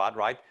talked about,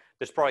 right?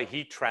 There's probably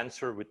heat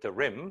transfer with the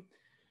rim.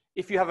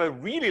 If you have a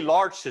really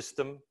large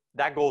system,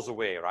 that goes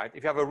away, right?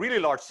 If you have a really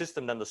large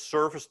system, then the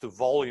surface to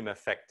volume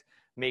effect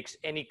makes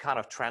any kind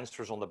of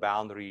transfers on the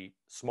boundary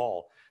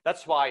small.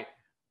 That's why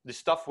the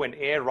stuff when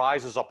air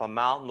rises up a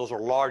mountain, those are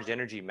large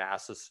energy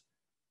masses.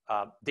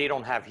 They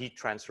don't have heat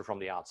transfer from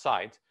the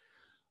outside.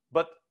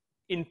 But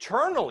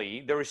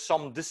internally, there is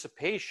some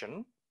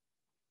dissipation,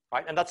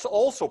 right? And that's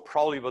also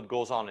probably what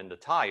goes on in the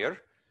tire,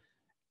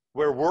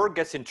 where work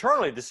gets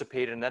internally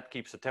dissipated and that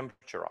keeps the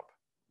temperature up.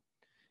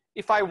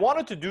 If I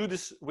wanted to do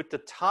this with the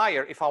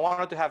tire, if I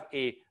wanted to have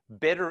a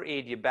better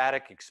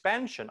adiabatic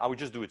expansion, I would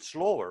just do it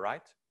slower,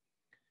 right?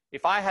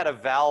 If I had a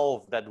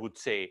valve that would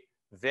say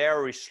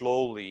very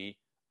slowly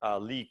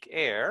leak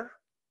air,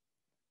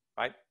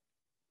 right?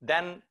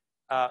 Then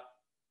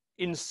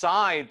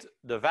inside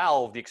the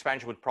valve, the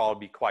expansion would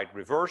probably be quite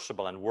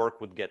reversible and work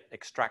would get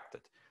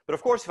extracted. But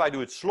of course, if I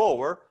do it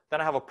slower,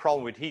 then I have a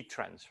problem with heat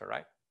transfer,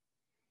 right?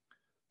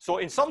 So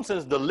in some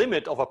sense, the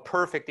limit of a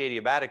perfect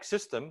adiabatic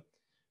system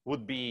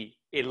would be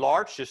a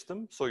large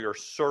system, so your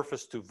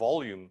surface to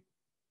volume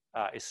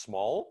is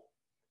small,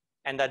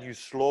 and that you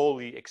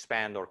slowly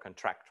expand or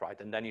contract, right?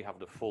 And then you have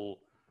the full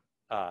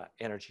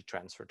energy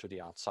transfer to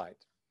the outside.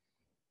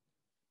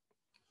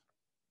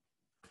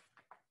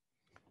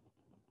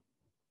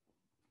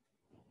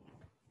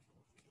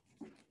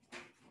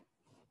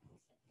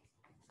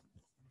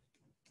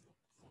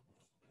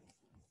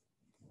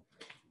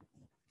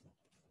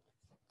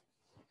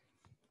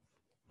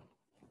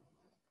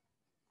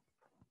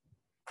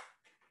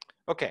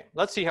 Okay,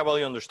 let's see how well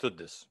you understood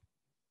this.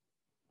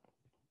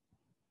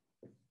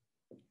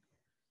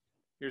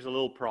 Here's a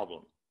little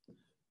problem.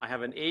 I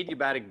have an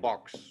adiabatic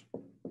box.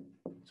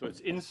 So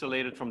it's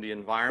insulated from the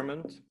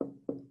environment.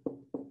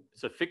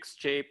 It's a fixed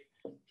shape.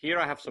 Here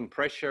I have some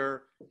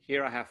pressure.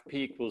 Here I have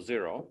P equals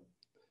 0.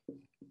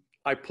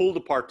 I pull the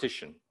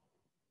partition.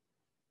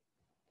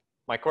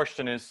 My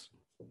question is,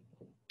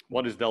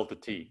 what is delta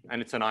T?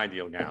 And it's an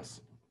ideal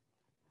gas.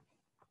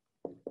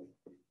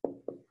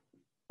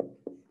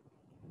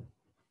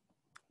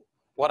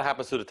 What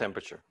happens to the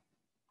temperature?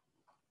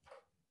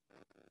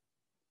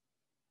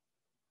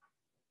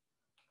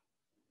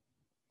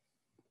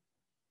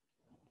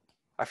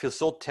 I feel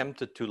so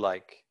tempted to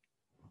like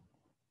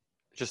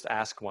just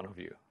ask one of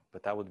you,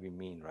 but that would be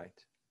mean, right?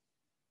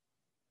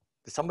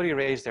 Did somebody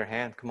raise their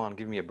hand? Come on,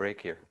 give me a break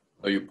here.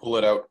 Oh, you pull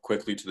it out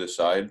quickly to the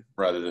side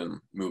rather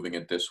than moving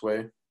it this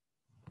way?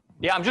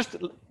 Yeah, I'm just,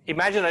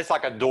 imagine it's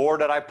like a door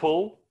that I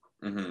pull,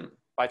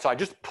 right? So I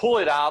just pull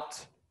it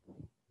out.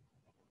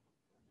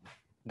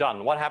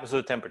 Done. What happens to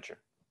the temperature?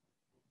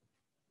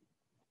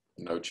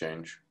 No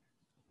change.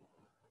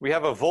 We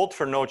have a vote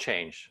for no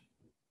change.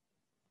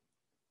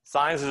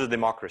 Science is a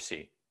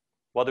democracy.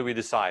 What do we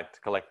decide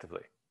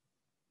collectively?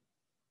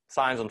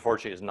 Science,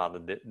 unfortunately, is not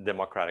a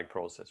democratic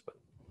process, but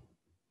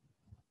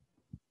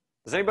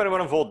does anybody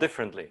want to vote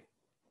differently?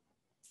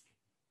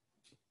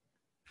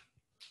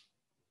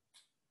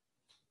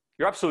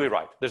 You're absolutely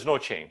right. There's no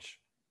change.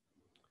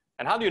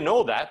 And how do you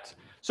know that?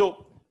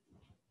 So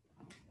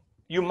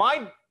you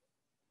might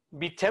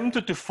be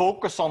tempted to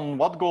focus on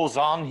what goes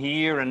on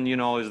here, and you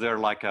know, is there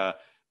like a,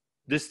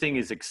 this thing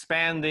is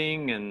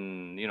expanding,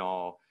 and you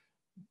know,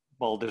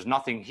 well, there's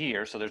nothing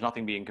here, so there's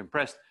nothing being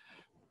compressed.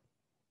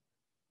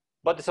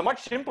 But it's a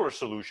much simpler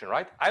solution,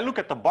 right? I look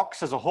at the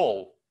box as a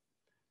whole.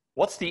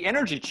 What's the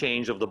energy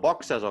change of the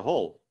box as a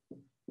whole?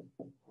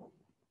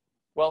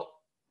 Well,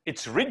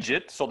 it's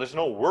rigid, so there's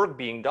no work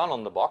being done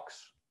on the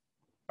box,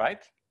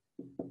 right?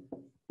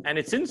 And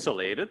it's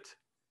insulated,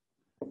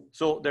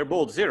 so they're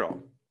both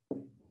 0.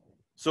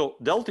 So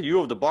delta U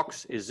of the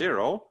box is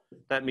 0.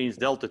 That means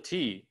delta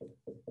T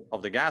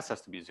of the gas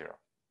has to be 0.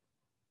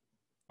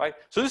 Right?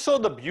 So this is sort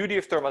of the beauty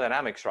of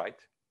thermodynamics, right?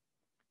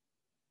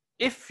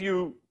 If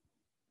you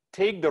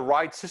take the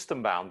right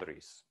system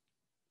boundaries,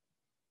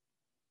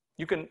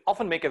 you can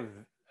often make a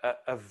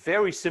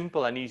very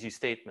simple and easy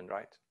statement,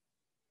 right?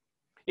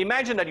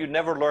 Imagine that you'd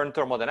never learned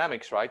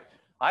thermodynamics, right?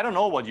 I don't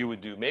know what you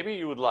would do. Maybe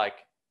you would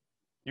like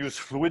use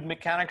fluid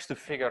mechanics to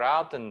figure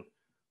out and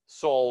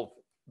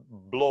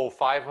blow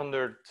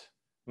 500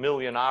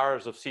 million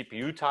hours of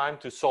CPU time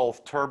to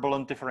solve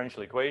turbulent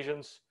differential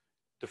equations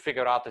to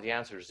figure out that the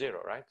answer is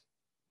 0, right?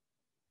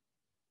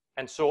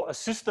 And so a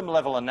system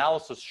level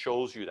analysis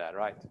shows you that,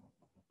 right?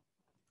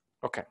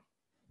 Okay.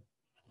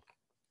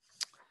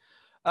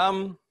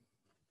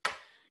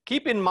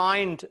 Keep in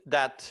mind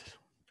that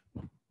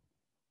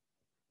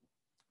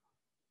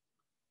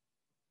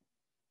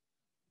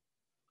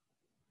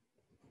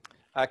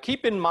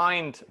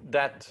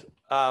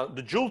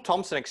the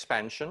Joule-Thompson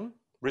expansion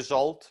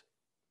result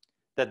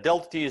that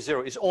delta T is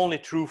 0 is only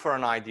true for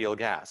an ideal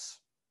gas.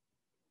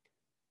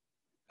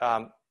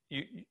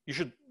 You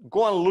should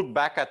go and look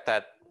back at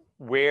that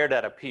where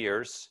that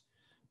appears,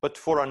 but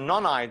for a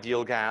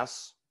non-ideal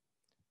gas,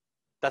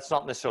 that's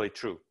not necessarily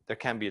true. There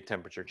can be a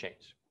temperature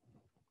change.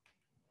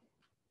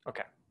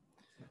 Okay.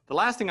 The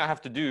last thing I have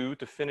to do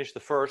to finish the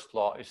first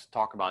law is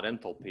talk about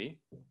enthalpy.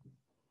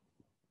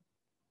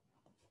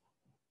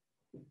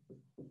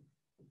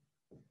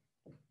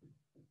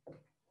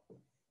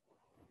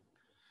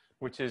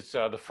 Which is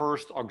the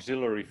first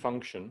auxiliary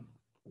function.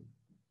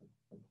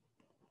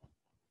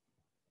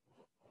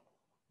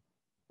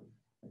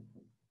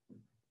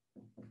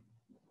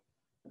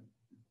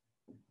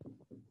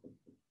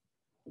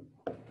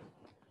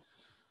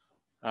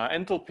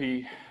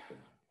 Enthalpy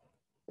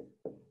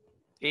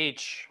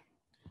H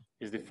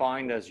is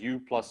defined as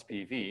U plus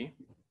PV.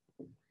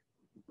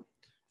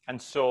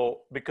 And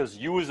so because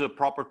U is a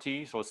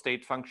property, so a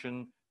state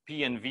function,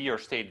 P and V are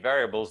state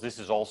variables, this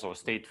is also a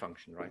state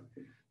function, right?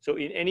 So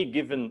in any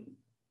given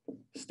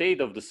state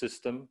of the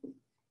system,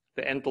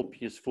 the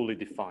enthalpy is fully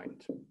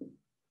defined.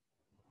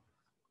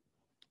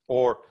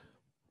 Or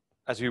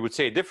as we would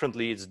say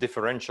differently, its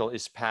differential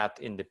is path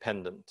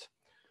independent.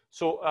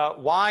 So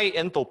why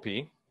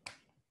enthalpy?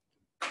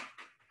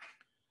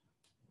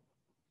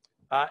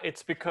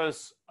 It's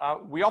because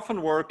we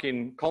often work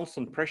in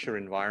constant pressure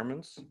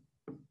environments.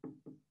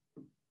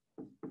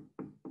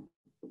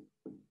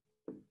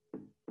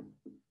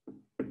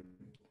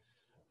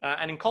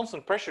 And in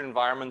constant pressure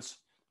environments,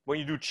 when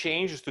you do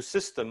changes to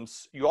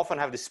systems, you often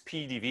have this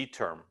PDV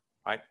term,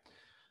 right?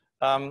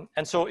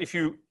 And so if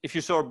you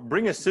sort of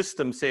bring a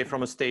system, say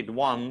from a state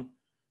 1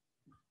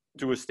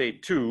 to a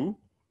state 2,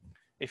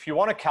 if you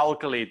want to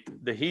calculate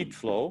the heat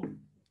flow,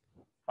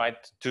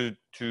 right, to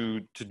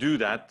do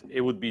that,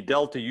 it would be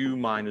delta U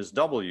minus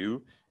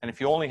W. And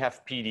if you only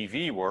have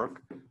PDV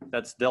work,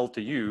 that's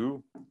delta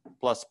U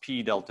plus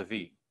P delta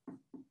V.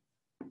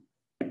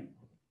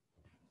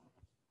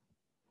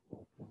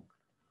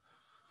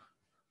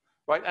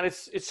 Right, and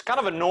it's kind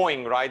of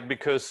annoying, right,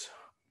 because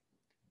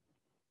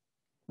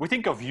we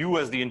think of U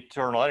as the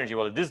internal energy.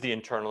 Well, it is the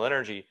internal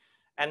energy.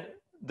 And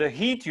the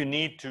heat you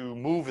need to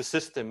move a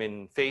system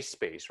in phase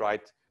space,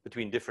 right,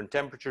 between different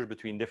temperatures,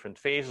 between different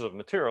phases of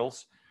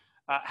materials,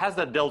 has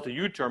that delta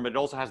U term, but it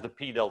also has the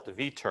P delta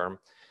V term.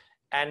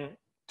 And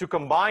to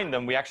combine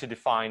them, we actually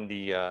define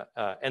the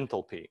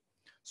enthalpy.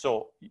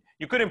 So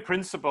you could, in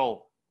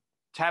principle,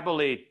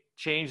 tabulate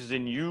changes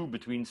in U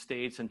between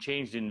states and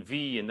changes in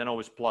V, and then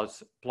always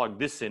plug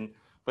this in,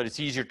 but it's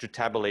easier to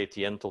tabulate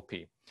the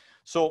enthalpy.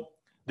 So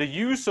the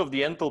use of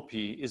the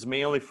enthalpy is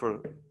mainly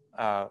for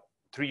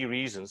 3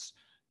 reasons.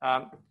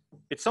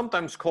 It's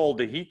sometimes called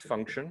the heat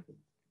function,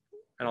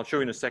 and I'll show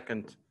you in a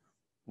second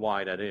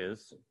why that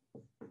is.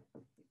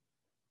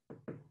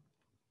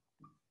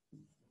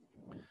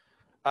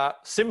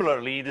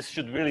 Similarly, this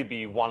should really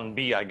be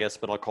 1b, I guess,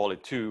 but I'll call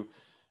it 2.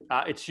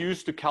 It's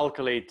used to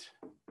calculate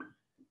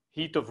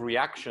heat of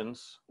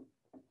reactions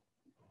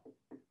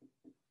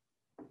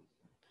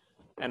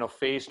and of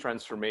phase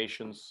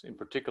transformations, in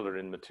particular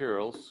in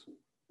materials.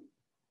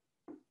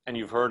 And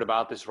you've heard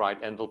about this, right?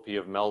 Enthalpy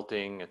of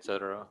melting,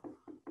 etc.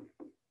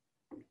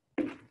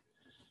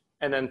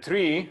 And then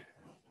 3,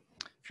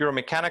 if you're a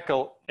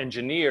mechanical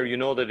engineer, you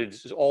know that it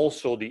is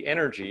also the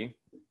energy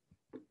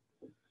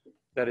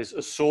that is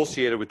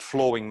associated with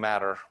flowing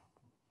matter.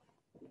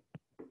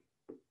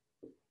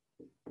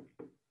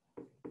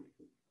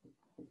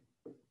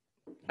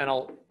 And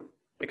I'll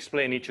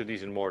explain each of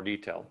these in more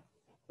detail.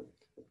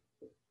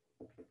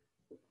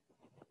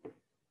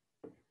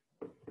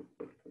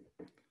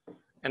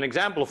 An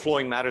example of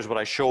flowing matter is what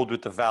I showed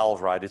with the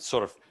valve, right? It's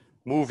sort of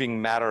moving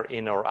matter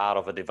in or out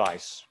of a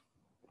device.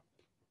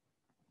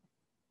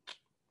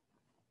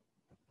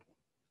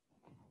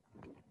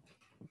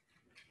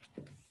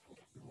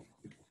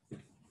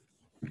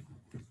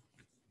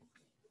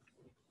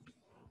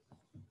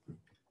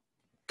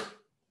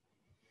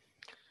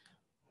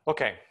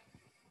 Okay.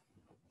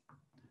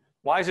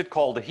 Why is it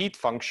called the heat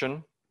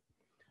function?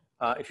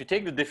 If you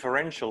take the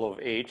differential of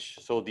H,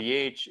 so the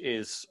H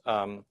is,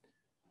 so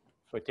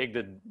I take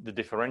the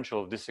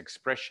differential of this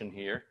expression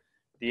here,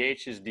 the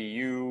H is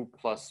du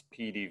plus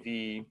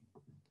PdV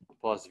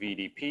plus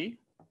VdP,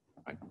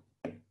 right?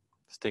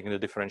 It's taking the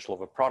differential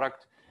of a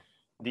product.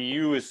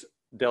 Du is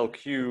del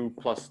Q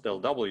plus del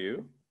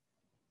W.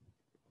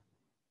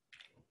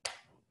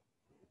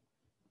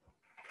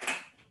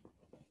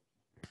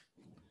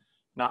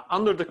 Now,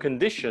 under the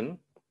condition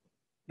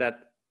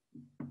that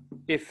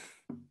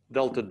if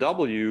delta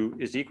W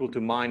is equal to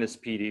minus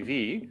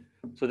PDV,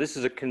 so this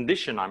is a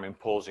condition I'm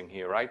imposing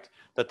here, right?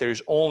 That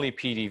there's only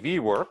PDV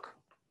work,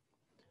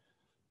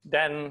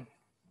 then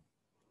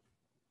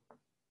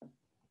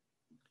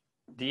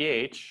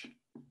dH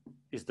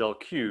is del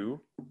Q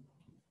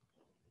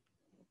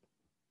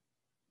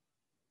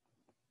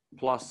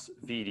plus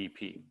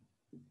VdP.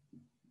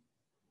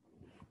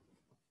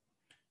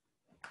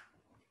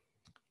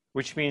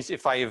 Which means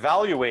if I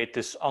evaluate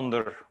this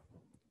under,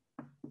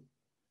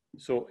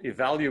 so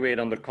evaluate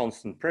under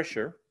constant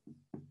pressure,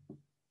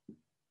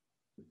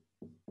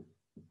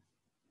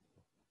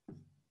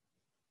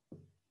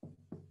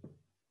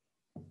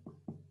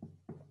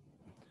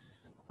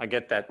 I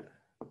get that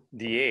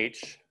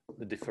dH,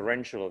 the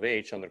differential of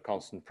H under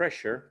constant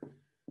pressure,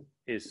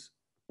 is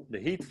the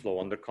heat flow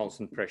under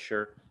constant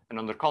pressure, and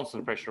under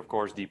constant pressure, of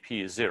course,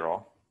 dP is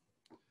 0.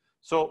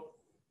 So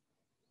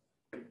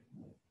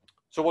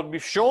what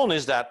we've shown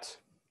is that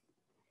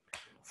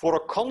for a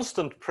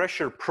constant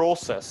pressure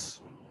process,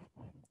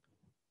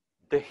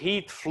 the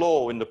heat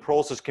flow in the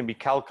process can be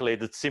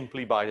calculated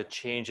simply by the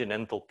change in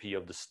enthalpy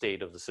of the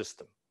state of the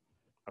system.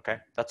 Okay,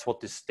 that's what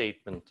this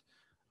statement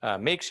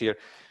makes here,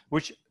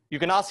 which you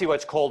can now see why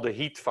it's called the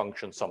heat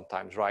function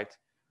sometimes, right?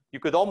 You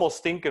could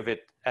almost think of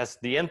it as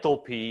the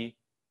enthalpy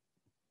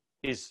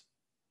is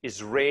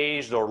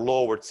raised or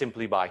lowered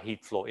simply by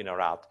heat flow in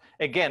or out.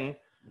 Again,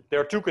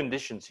 there are 2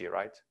 conditions here,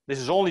 right? This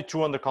is only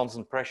true under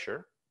constant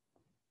pressure.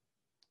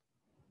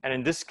 And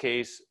in this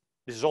case,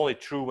 this is only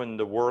true when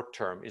the work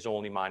term is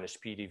only minus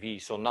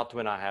PDV, so not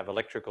when I have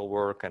electrical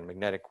work and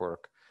magnetic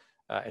work,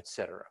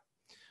 etc.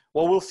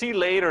 Well, we'll see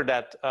later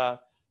that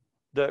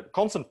the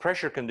constant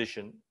pressure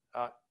condition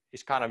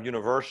is kind of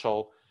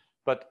universal,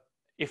 but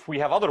if we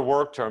have other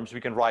work terms,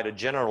 we can write a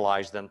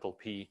generalized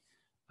enthalpy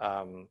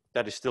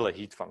that is still a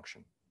heat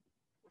function.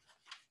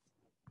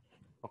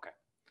 Okay.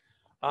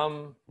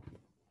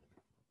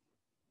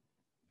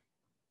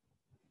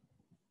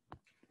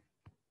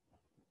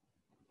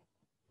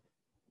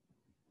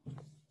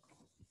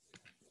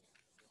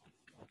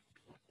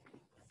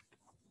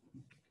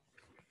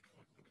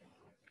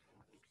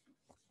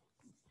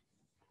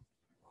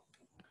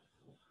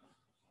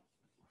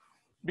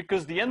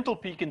 because the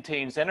enthalpy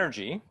contains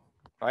energy,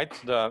 right?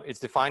 It's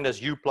defined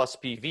as U plus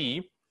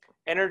PV.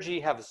 Energy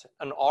has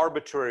an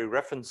arbitrary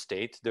reference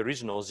state. There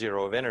is no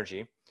zero of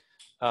energy.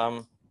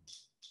 The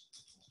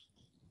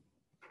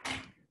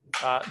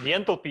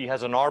enthalpy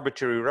has an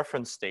arbitrary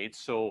reference state.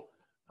 So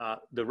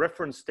the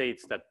reference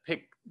states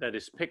that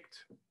is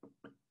picked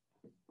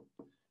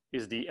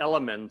is the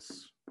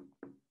elements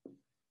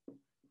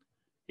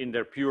in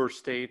their pure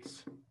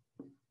states,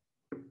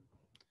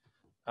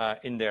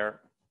 in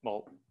their,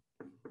 well,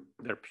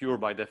 they're pure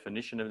by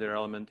definition of their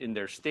element, in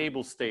their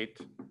stable state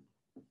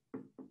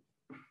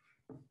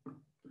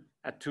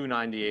at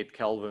 298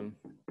 Kelvin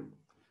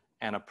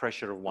and a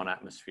pressure of 1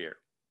 atmosphere.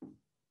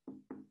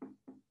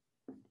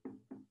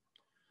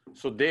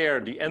 So there,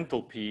 the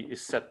enthalpy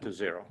is set to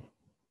 0.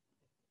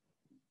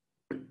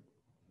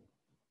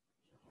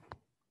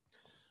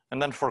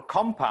 And then for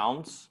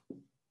compounds,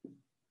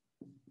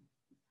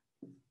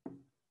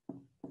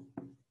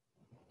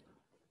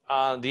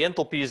 the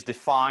enthalpy is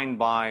defined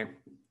by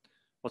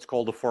what's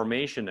called the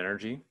formation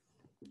energy,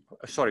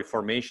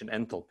 formation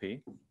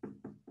enthalpy.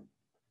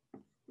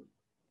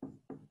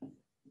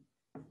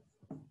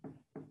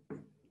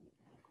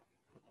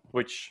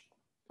 Which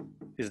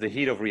is the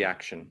heat of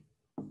reaction.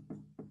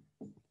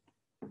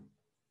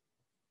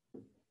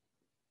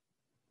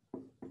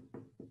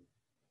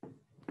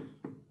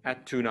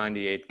 At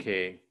 298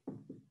 K,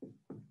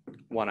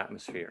 1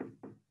 atmosphere.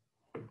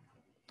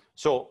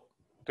 So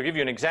to give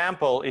you an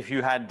example, if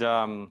you had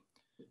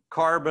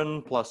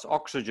carbon plus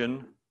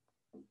oxygen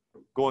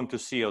going to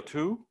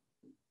CO2,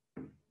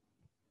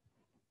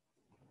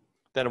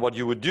 then what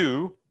you would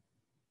do,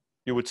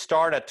 you would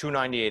start at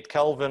 298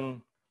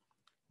 Kelvin,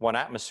 1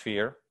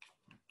 atmosphere.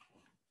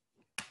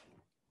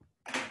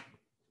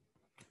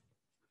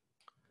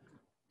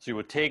 So you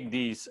would take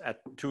these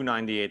at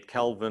 298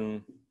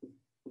 Kelvin,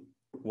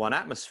 1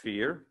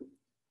 atmosphere.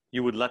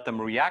 You would let them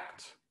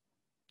react.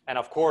 And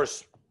of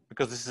course,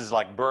 because this is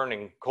like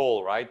burning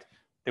coal, right?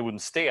 They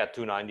wouldn't stay at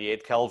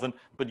 298 Kelvin,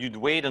 but you'd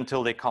wait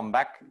until they come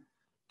back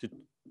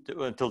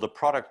until the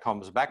product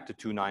comes back to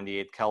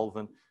 298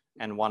 Kelvin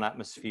and 1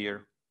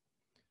 atmosphere.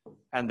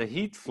 And the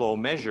heat flow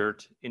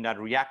measured in that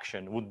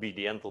reaction would be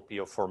the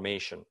enthalpy of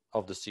formation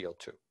of the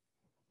CO2,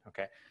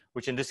 okay?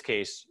 Which in this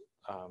case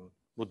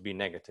would be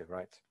negative,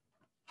 right?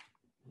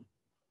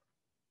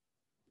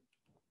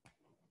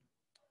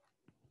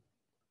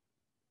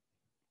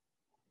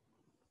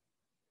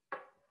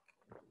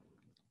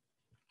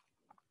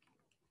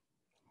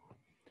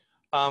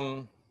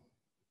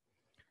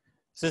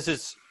 Since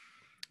it's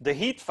the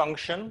heat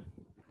function,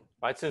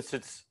 right? Since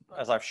it's,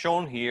 as I've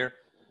shown here,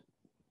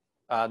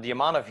 the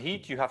amount of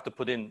heat you have to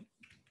put in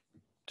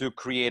to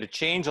create a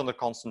change on the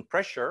constant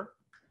pressure,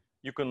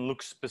 you can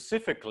look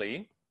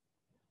specifically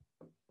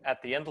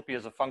at the enthalpy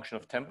as a function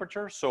of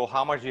temperature. So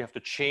how much you have to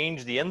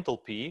change the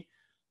enthalpy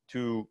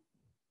to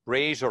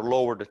raise or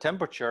lower the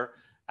temperature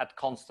at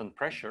constant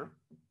pressure.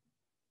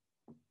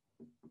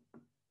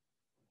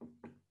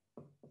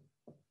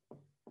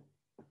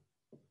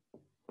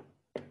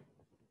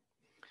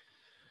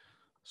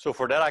 So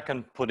for that, I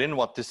can put in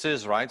what this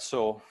is, right?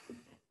 So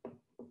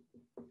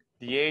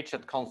the H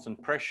at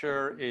constant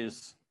pressure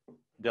is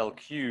del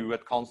Q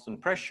at constant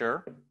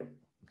pressure,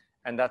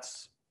 and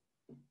that's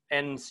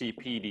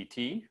NCP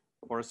dt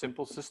for a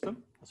simple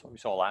system. That's what we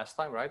saw last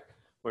time, right?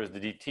 Whereas the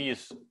dt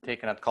is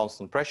taken at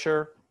constant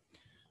pressure.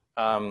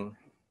 So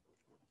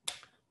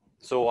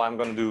I'm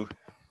going to do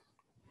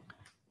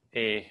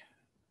a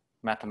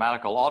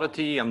mathematical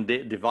oddity. I'm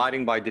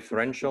dividing by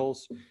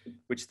differentials,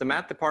 which the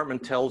math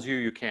department tells you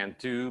you can't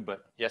do,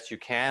 but yes, you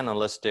can,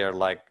 unless they're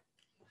like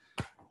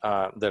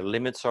their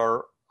limits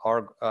are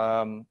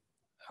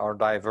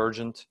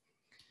divergent.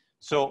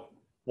 So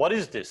what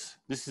is this?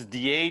 This is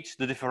dH,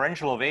 the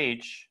differential of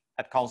H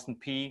at constant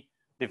P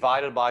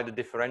divided by the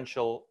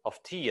differential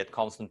of T at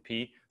constant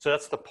P. So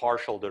that's the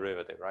partial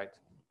derivative, right?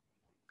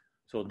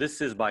 So this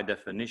is by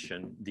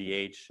definition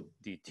dH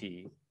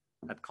dt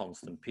at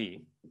constant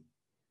P.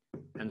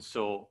 And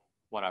so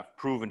what I've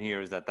proven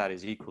here is that that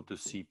is equal to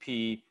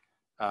Cp.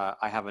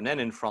 I have an n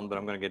in front, but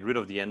I'm going to get rid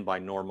of the n by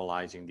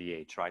normalizing the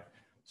H, right?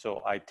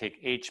 So I take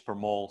H per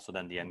mole, so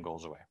then the n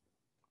goes away.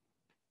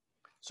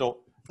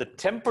 So the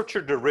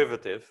temperature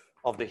derivative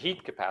of the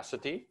heat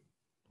capacity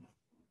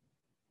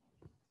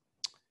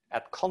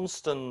at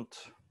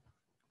constant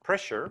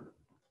pressure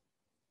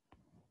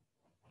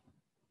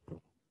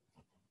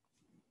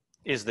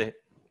is the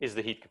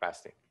heat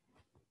capacity.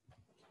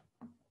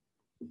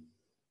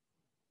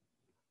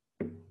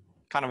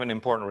 Kind of an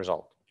important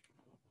result.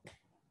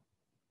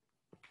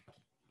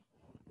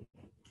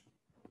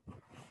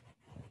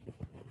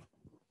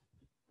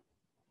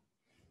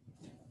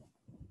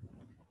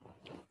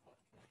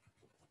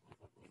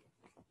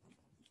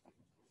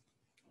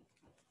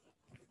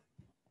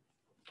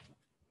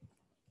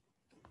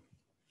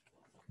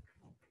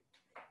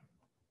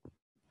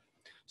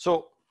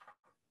 So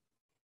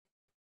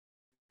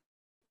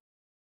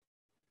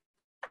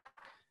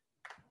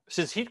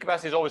since heat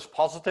capacity is always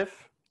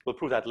positive, we'll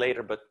prove that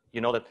later, but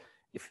you know that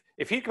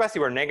if heat capacity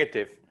were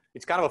negative,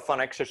 it's kind of a fun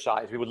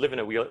exercise. We would live in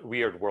a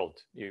weird world.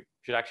 You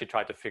should actually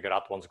try to figure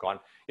out what's gone.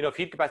 You know, if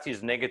heat capacity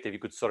is negative, you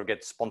could sort of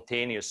get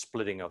spontaneous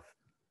splitting of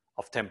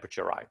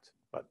temperature, right?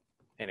 But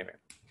anyway,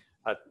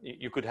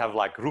 you could have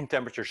like room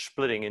temperature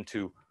splitting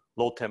into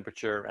low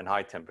temperature and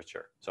high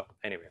temperature. So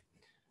anyway,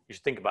 you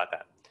should think about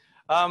that.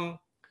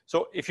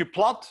 So if you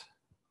plot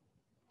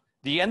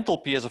the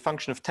enthalpy as a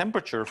function of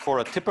temperature for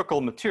a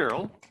typical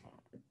material,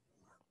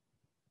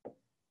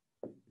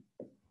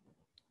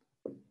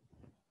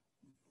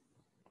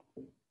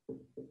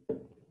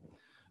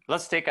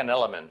 let's take an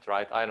element,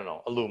 right? I don't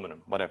know,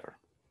 aluminum, whatever.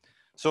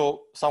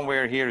 So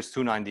somewhere here is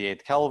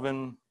 298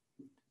 Kelvin.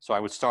 So I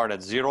would start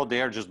at 0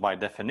 there just by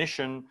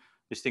definition.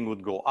 This thing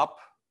would go up.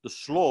 The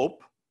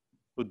slope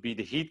would be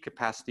the heat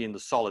capacity in the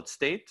solid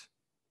state.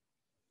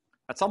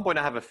 At some point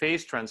I have a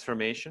phase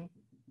transformation.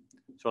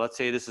 So let's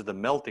say this is the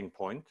melting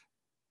point.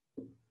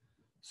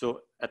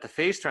 So at the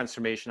phase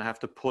transformation, I have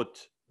to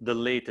put the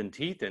latent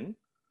heat in.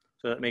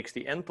 So that makes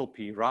the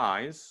enthalpy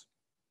rise.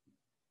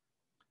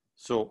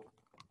 So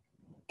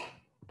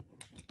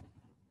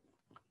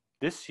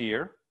this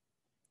here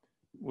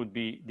would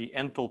be the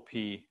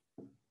enthalpy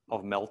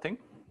of melting.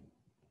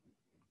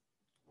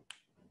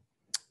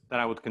 Then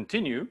I would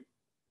continue.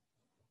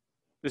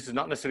 This is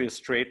not necessarily a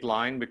straight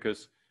line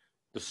because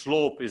the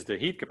slope is the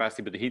heat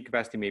capacity, but the heat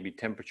capacity may be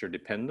temperature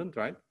dependent,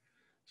 right?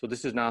 So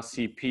this is now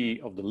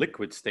Cp of the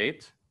liquid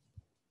state.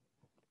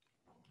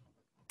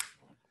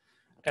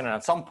 And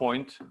at some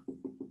point,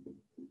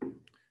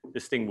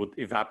 this thing would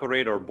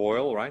evaporate or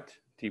boil, right?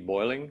 T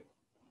boiling.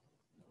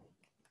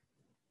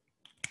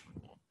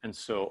 And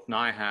so now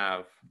I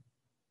have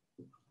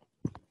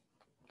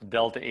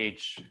delta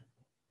H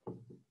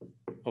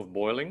of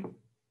boiling.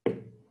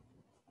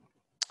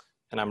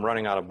 And I'm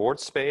running out of board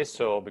space.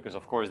 So because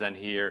of course then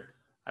here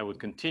I would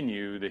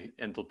continue the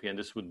enthalpy and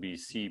this would be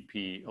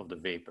Cp of the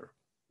vapor.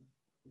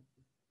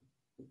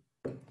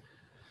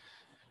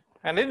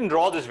 And I didn't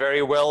draw this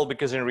very well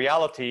because in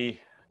reality,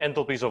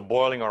 enthalpies of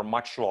boiling are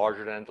much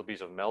larger than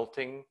enthalpies of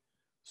melting.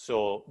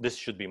 So this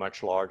should be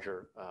much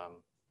larger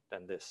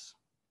than this.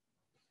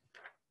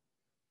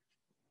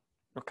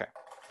 Okay,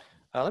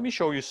 let me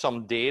show you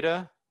some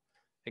data,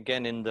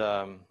 again, in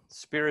the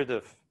spirit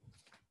of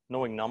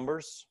knowing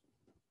numbers.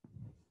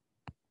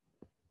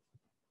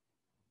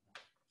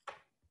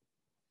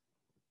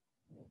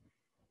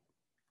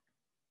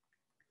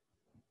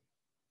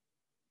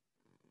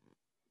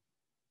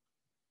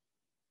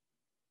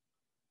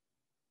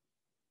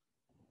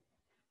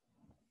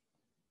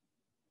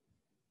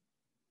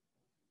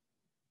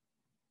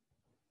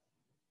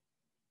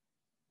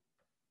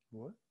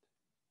 What?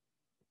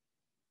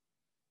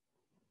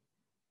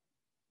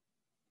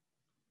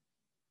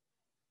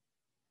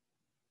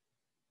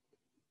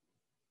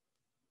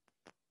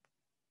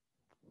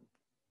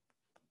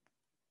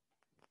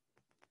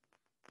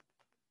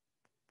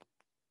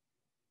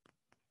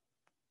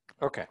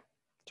 Okay,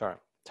 sorry,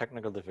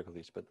 technical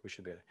difficulties, but we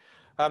should be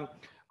able.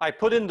 I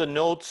put in the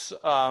notes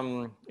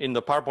in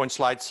the PowerPoint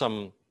slides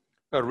some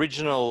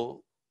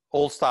original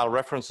old style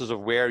references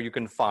of where you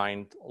can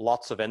find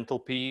lots of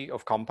enthalpy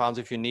of compounds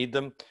if you need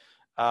them.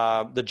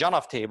 The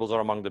Janov tables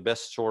are among the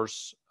best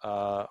source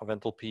of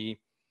enthalpy.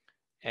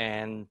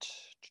 And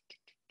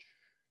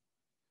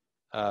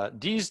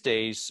these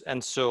days,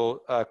 and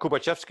so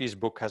Kubachevsky's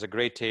book has a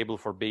great table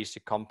for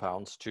basic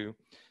compounds too,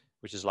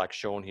 which is like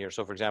shown here.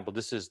 So for example,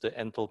 this is the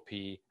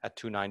enthalpy at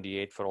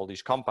 298 for all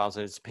these compounds,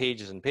 and it's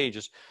pages and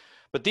pages.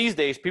 But these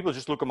days, people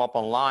just look them up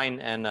online.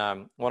 And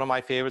one of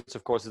my favorites,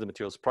 of course, is the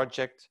Materials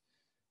Project,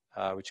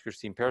 which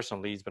Christine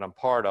Persson leads, but I'm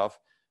part of,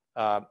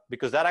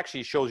 because that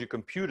actually shows you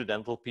computed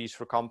enthalpies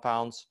for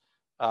compounds,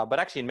 but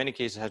actually in many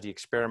cases has the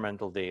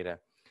experimental data.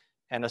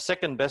 And the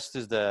second best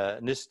is the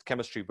NIST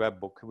Chemistry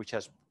Webbook, which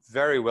has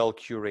very well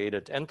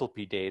curated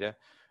enthalpy data.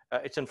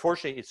 It's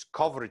unfortunately, its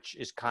coverage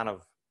is kind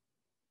of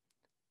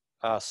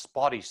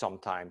spotty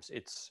sometimes.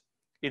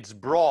 It's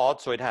broad,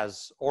 so it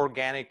has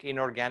organic,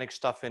 inorganic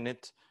stuff in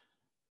it,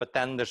 but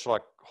then there's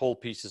like whole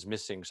pieces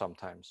missing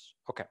sometimes.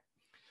 Okay,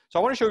 so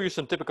I want to show you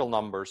some typical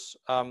numbers.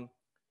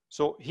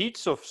 So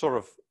heats of sort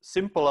of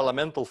simple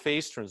elemental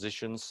phase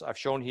transitions I've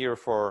shown here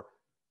for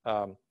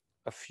a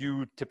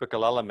few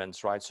typical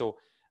elements, right? So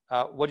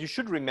what you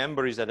should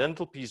remember is that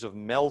enthalpies of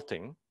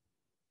melting,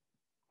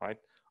 right,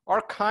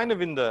 are kind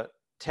of in the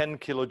 10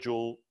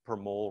 kilojoule per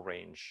mole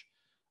range.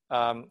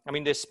 I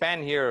mean, they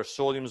span here.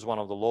 Sodium is one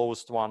of the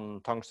lowest one.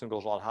 Tungsten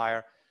goes a lot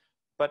higher.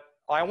 But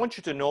I want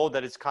you to know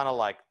that it's kind of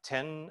like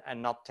 10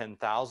 and not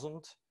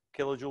 10,000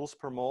 kilojoules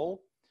per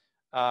mole.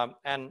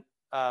 And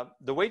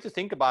the way to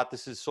think about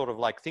this is sort of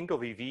like think of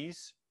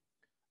EVs.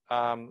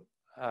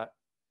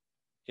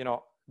 You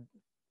know,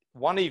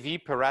 1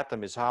 EV per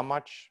atom is how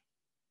much?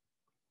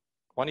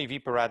 1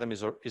 EV per atom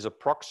is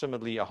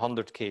approximately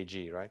 100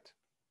 kg, right,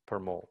 per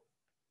mole.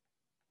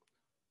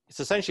 It's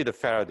essentially the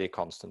Faraday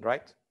constant,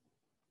 right?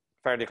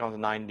 Faraday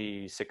constant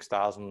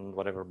 96,000,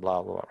 whatever,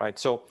 blah, blah, blah, right?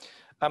 So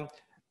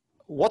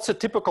what's a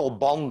typical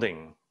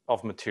bonding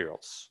of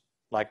materials?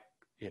 Like,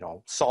 you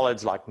know,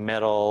 solids like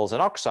metals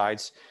and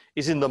oxides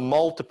is in the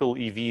multiple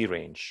EV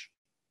range.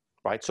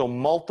 right? So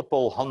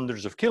multiple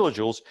hundreds of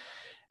kilojoules.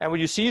 And what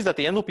you see is that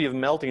the enthalpy of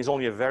melting is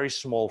only a very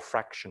small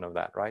fraction of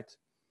that, right?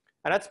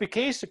 And that's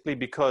basically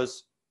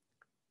because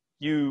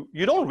you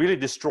don't really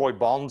destroy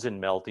bonds in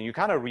melting. You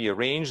kind of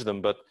rearrange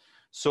them. But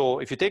so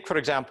if you take, for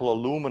example,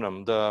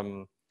 aluminum,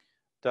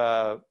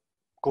 the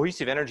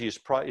cohesive energy is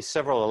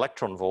several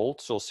electron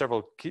volts, so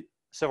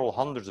several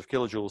hundreds of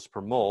kilojoules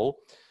per mole.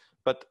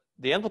 But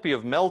the enthalpy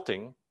of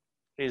melting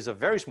is a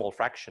very small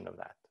fraction of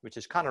that, which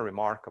is kind of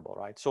remarkable,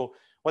 right? So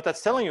what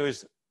that's telling you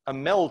is a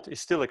melt is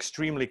still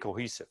extremely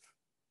cohesive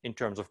in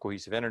terms of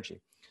cohesive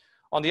energy.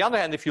 On the other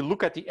hand, if you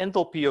look at the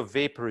enthalpy of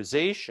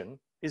vaporization,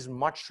 is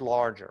much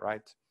larger,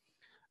 right?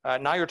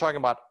 Now you're talking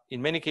about,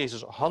 in many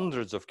cases,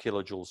 hundreds of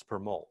kilojoules per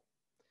mole.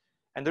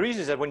 And the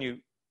reason is that when you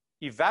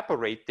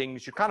evaporate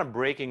things, you're kind of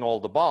breaking all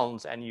the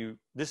bonds, and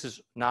this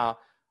is now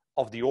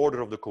of the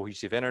order of the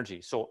cohesive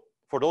energy. So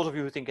for those of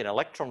you who think in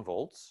electron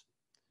volts,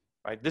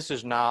 right, this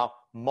is now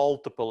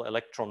multiple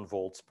electron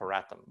volts per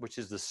atom, which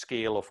is the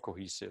scale of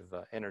cohesive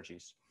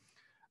energies.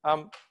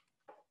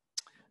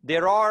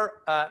 There are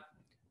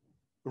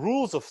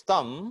rules of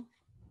thumb,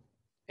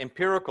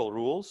 empirical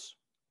rules.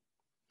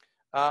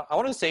 I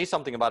want to say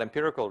something about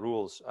empirical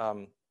rules.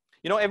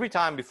 You know, every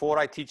time before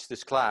I teach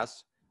this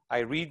class, I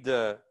read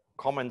the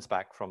comments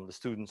back from the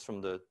students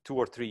from the 2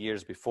 or 3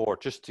 years before,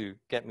 just to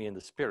get me in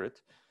the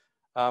spirit.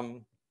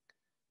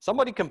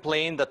 Somebody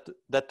complained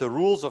that the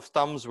rules of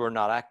thumbs were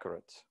not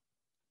accurate.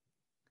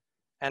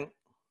 And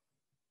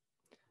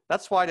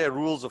that's why they're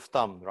rules of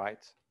thumb,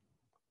 right?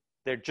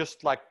 They're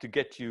just like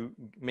to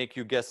make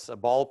you guess a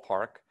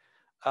ballpark.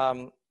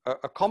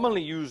 A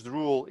commonly used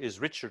rule is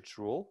Richard's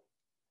rule,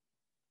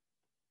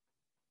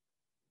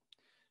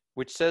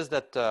 which says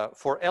that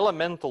for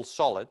elemental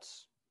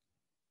solids,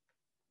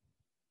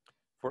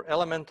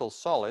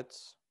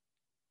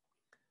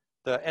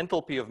 the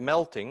enthalpy of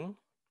melting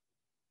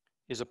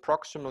is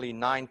approximately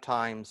 9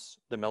 times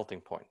the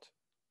melting point.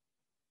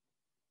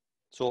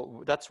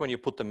 So that's when you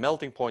put the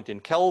melting point in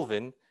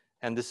Kelvin,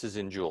 and this is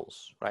in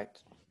joules, right?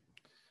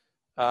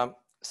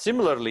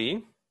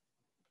 Similarly,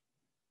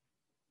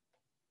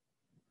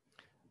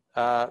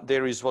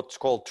 there is what's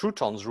called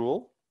Trouton's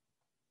rule,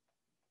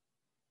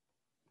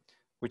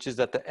 which is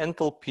that the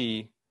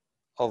enthalpy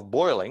of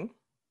boiling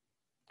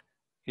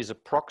is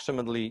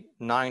approximately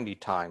 90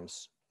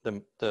 times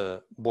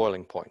the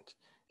boiling point.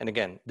 And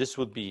again, this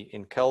would be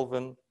in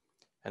Kelvin,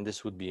 and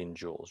this would be in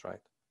joules, right?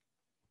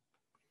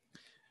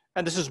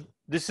 And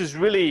this is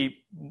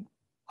really,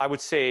 I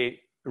would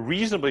say,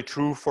 reasonably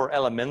true for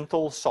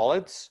elemental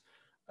solids.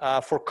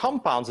 For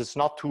compounds, it's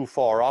not too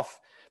far off.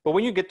 But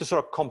when you get to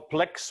sort of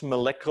complex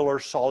molecular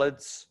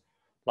solids,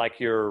 like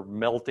you're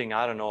melting,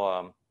 I don't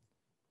know,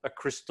 a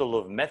crystal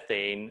of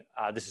methane,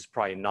 this is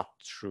probably not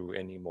true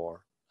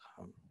anymore.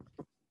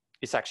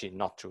 It's actually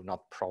not true,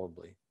 not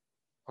probably.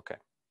 Okay.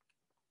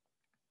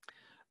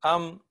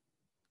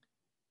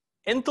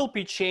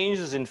 Enthalpy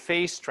changes in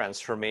phase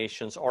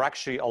transformations are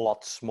actually a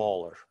lot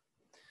smaller.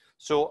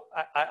 So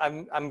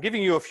I'm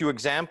giving you a few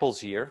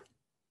examples here.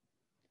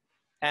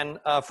 And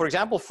for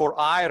example, for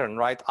iron,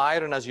 right?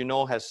 Iron, as you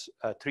know, has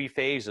 3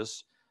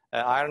 phases.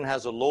 Iron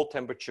has a low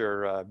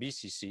temperature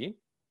BCC.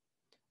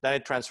 Then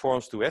it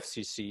transforms to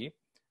FCC.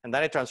 And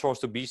then it transforms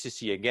to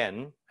BCC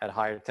again at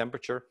higher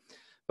temperature.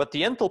 But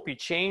the enthalpy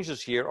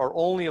changes here are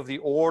only of the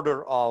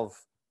order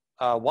of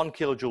 1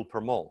 kilojoule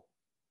per mole.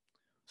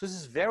 So this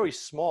is very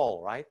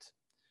small, right?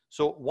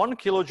 So 1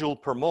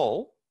 kilojoule per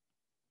mole,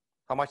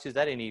 how much is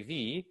that in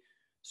EV?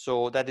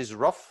 So that is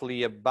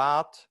roughly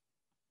about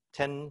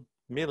 10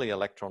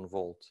 millielectron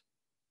volt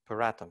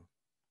per atom.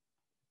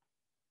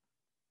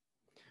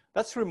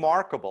 That's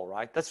remarkable,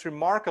 right? That's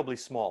remarkably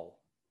small.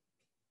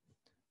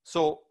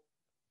 So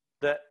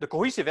the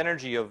cohesive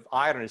energy of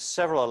iron is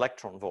several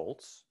electron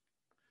volts.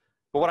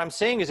 But what I'm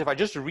saying is if I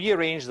just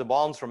rearrange the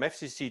bonds from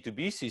FCC to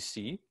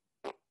BCC,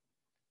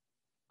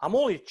 I'm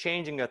only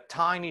changing a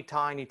tiny,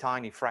 tiny,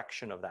 tiny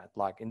fraction of that,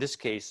 like in this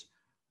case,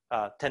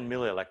 10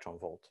 millielectron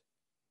volt.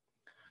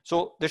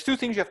 So there's 2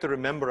 things you have to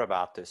remember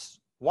about this.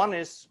 One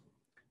is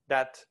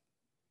that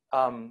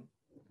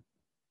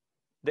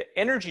the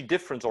energy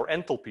difference, or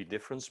enthalpy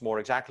difference, more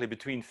exactly,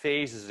 between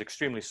phases is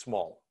extremely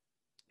small.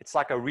 It's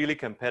like a really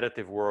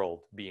competitive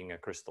world being a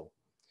crystal.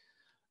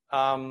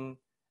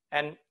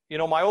 And you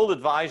know, my old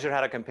advisor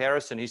had a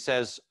comparison. He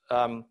says,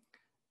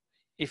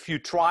 if you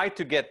try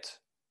to get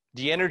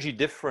the energy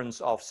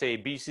difference of, say,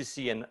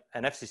 BCC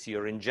and FCC,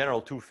 or in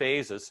general 2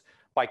 phases,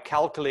 by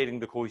calculating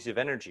the cohesive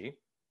energy,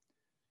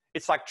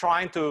 it's like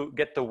trying to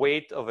get the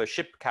weight of a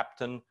ship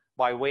captain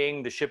by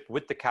weighing the ship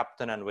with the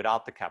captain and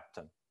without the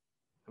captain.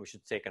 We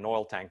should take an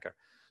oil tanker.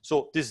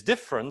 So this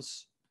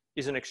difference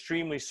is an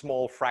extremely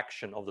small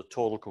fraction of the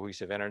total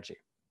cohesive energy.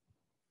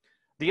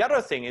 The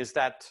other thing is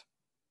that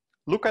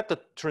look at the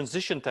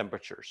transition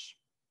temperatures.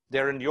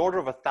 They're in the order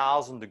of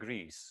 1,000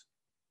 degrees.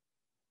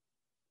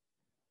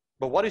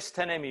 But what is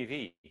 10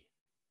 MeV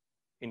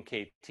in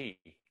KT?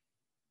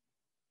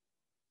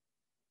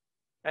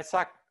 That's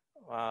like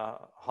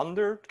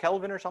 100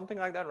 Kelvin or something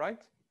like that, right?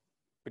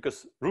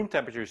 Because room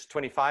temperature is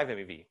 25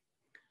 MeV.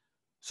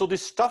 So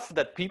this stuff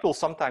that people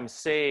sometimes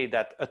say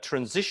that a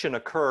transition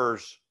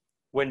occurs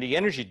when the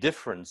energy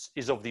difference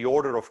is of the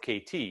order of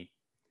kT,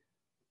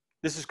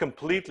 this is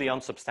completely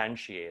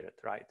unsubstantiated,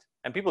 right?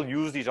 And people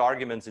use these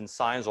arguments in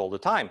science all the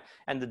time,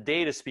 and the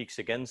data speaks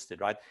against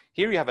it, right?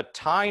 Here you have a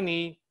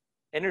tiny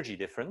energy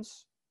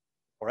difference,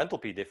 or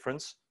enthalpy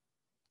difference,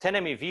 10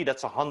 MeV,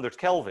 that's 100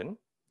 Kelvin,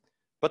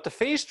 but the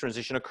phase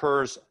transition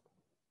occurs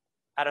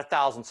at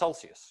 1000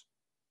 Celsius,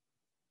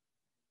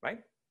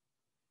 right?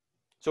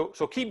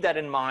 So keep that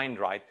in mind,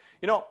 right?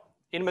 You know,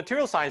 in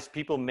material science,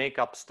 people make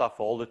up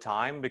stuff all the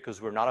time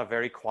because we're not a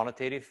very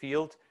quantitative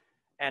field,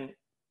 and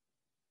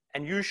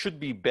you should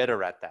be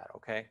better at that,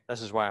 okay?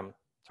 This is why I'm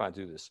trying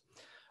to do this.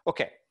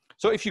 Okay,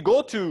 so if you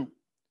go to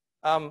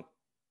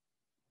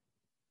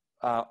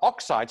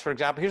oxides, for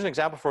example, here's an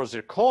example for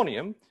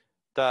zirconium.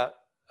 The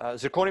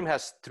zirconium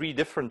has 3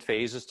 different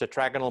phases,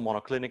 tetragonal,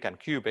 monoclinic, and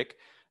cubic.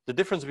 The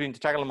difference between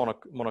tetragonal and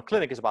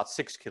monoclinic is about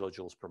 6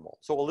 kilojoules per mole.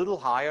 So a little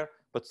higher,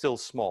 but still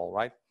small,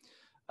 right?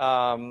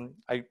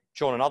 I've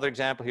shown another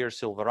example here,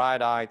 silver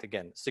iodide,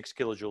 again, 6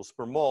 kilojoules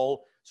per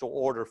mole, so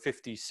order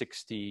 50,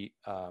 60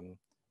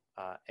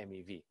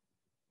 MeV.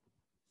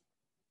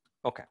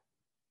 Okay.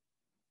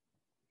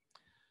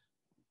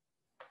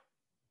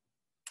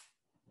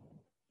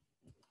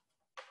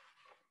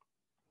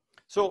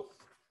 So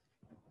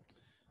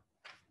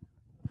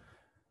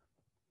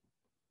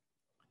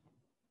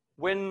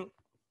when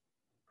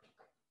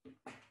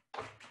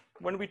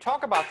we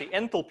talk about the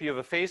enthalpy of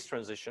a phase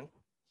transition,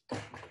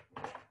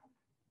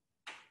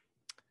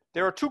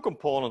 there are 2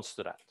 components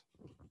to that.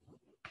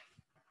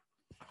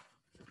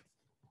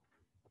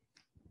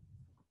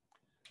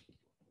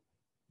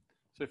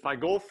 So if I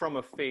go from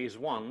a phase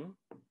 1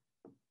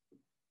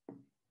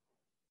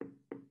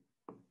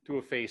 to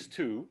a phase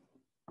 2,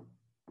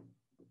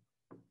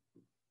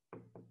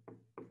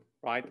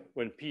 right,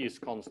 when P is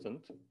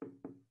constant.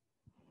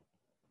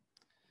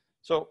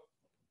 So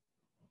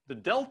the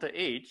delta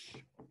H,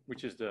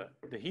 which is the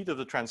heat of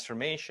the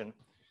transformation,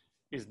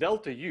 is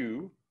delta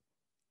U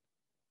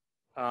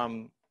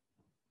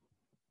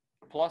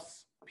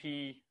plus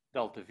P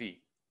delta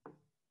V.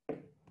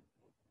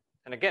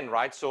 And again,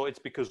 right, so it's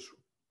because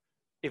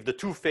if the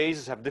 2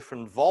 phases have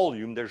different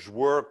volume, there's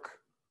work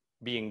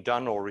being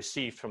done or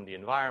received from the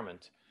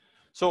environment.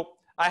 So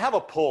I have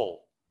a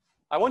poll.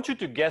 I want you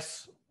to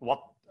guess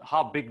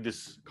how big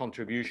this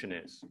contribution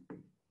is.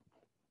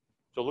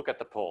 So look at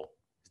the poll.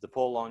 Is the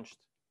poll launched?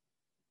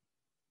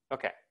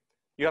 Okay.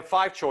 You have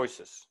 5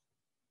 choices.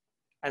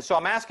 And so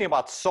I'm asking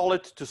about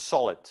solid to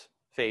solid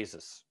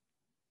phases.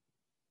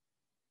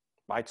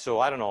 Right?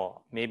 So I don't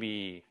know,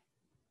 maybe,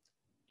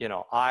 you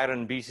know,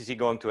 iron BCC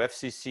going to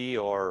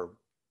FCC or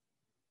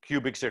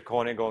cubic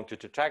zirconia going to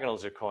tetragonal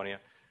zirconia.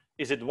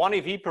 Is it 1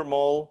 eV per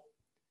mole?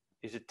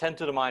 Is it 10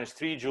 to the minus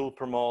 3 joule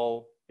per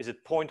mole? Is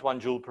it 0.1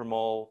 joule per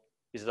mole?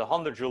 Is it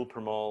 100 joule per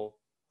mole?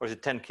 Or is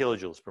it 10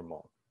 kilojoules per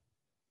mole?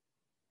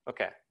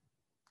 Okay,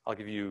 I'll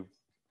give you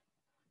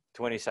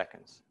 20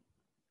 seconds.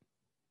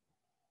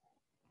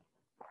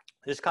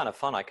 This is kind of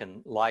fun. I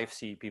can live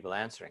see people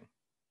answering.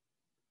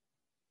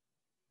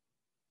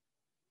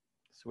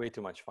 It's way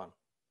too much fun.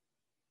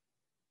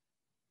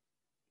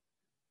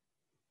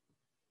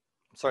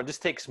 Sorry, this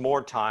takes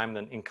more time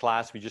than in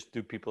class. We just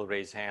do people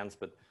raise hands,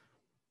 but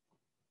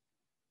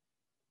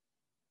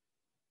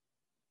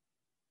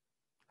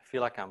I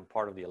feel like I'm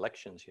part of the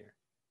elections here.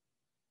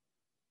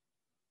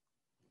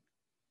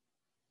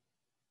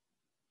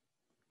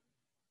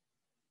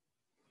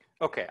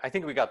 Okay, I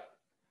think we got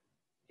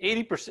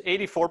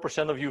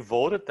 84% of you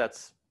voted.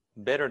 That's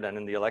better than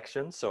in the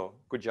election, so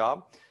good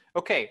job.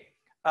 Okay,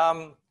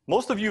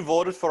 most of you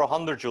voted for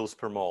 100 joules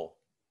per mole.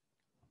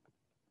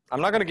 I'm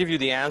not going to give you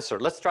the answer.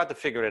 Let's try to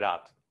figure it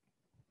out.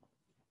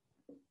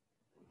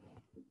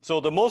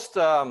 So the most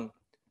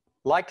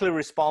likely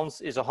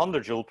response is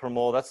 100 joule per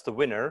mole. That's the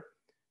winner.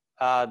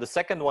 The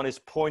second one is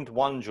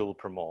 0.1 joule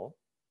per mole.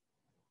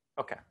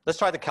 Okay, let's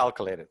try to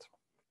calculate it.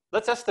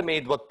 Let's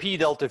estimate what P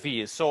delta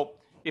V is. So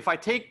if I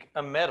take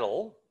a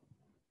metal,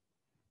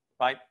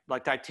 right,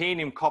 like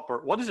titanium,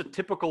 copper, what is a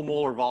typical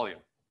molar volume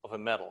of a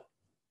metal?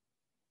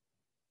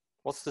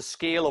 What's the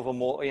scale of a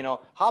mole? You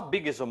know, how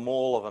big is a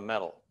mole of a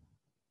metal?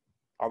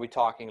 Are we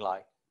talking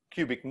like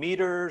cubic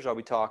meters? Are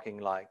we talking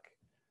like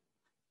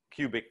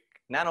cubic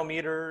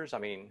nanometers? I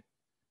mean,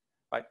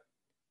 right?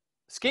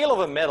 Scale of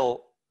a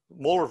metal,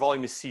 molar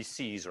volume is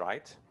cc's,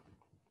 right?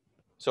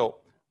 So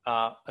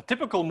a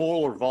typical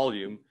molar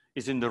volume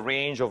is in the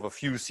range of a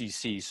few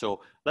cc.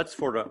 So let's,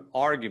 for the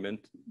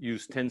argument,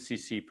 use 10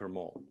 cc per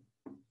mole.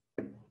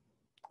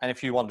 And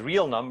if you want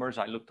real numbers,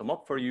 I looked them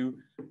up for you.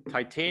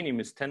 Titanium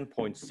is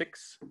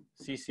 10.6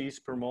 cc's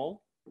per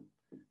mole.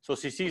 So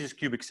cc's is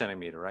cubic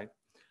centimeter, right?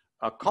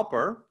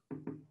 Copper,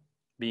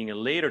 being a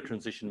later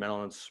transition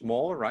metal and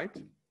smaller, right?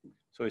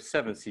 So it's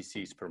 7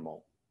 cc's per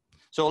mole.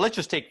 So let's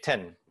just take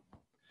 10.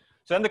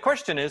 So then the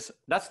question is,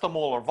 that's the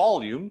molar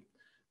volume,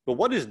 but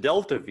what is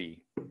delta V?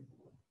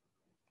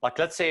 Like,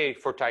 let's say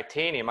for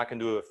titanium, I can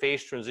do a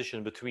phase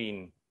transition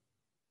between,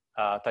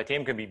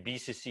 titanium can be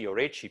BCC or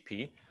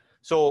HEP.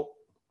 So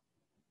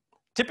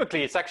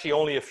Typically, it's actually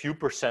only a few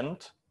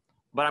percent,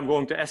 but I'm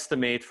going to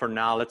estimate for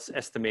now, let's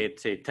estimate,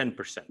 say,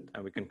 10%,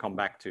 and we can come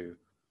back to,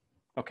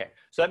 okay.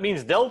 So that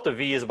means delta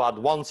V is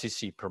about 1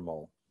 cc per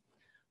mole.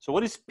 So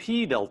what is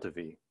P delta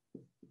V?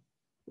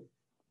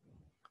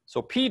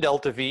 So P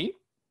delta V,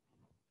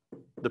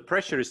 the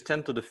pressure is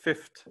 10 to the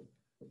 5th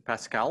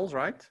pascals,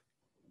 right?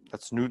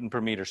 That's Newton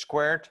per meter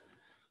squared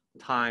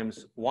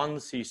times 1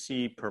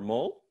 cc per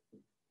mole.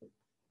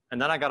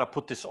 And then I got to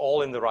put this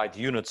all in the right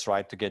units,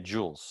 right, to get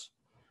joules.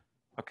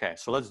 Okay,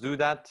 so let's do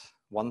that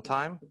one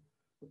time.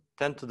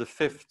 10 to the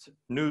 5th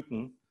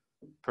Newton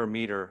per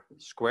meter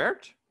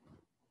squared.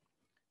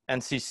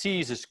 And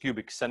cc's is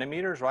cubic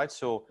centimeters, right?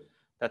 So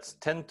that's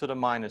 10 to the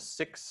minus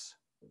 6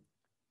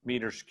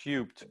 meters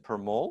cubed per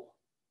mole.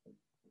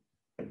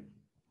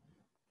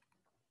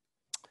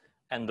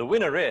 And the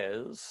winner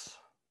is,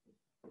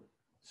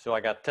 so I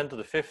got 10 to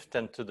the 5th,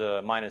 10 to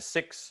the minus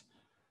 6.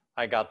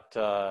 I got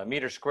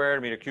meter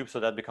squared, meter cubed, so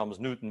that becomes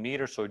Newton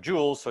meter, so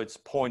joules, so it's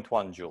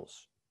 0.1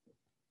 joules.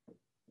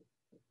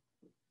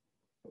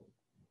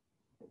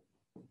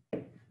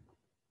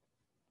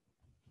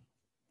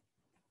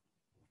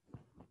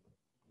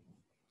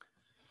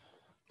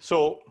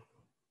 So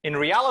in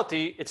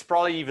reality, it's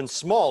probably even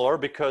smaller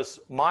because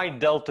my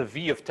delta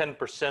V of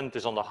 10%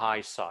 is on the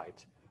high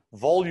side.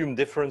 Volume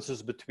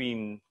differences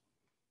between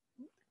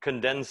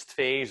condensed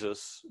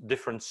phases,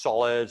 different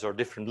solids or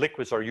different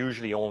liquids are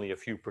usually only a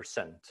few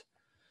percent.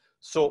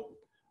 So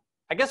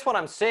I guess what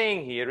I'm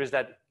saying here is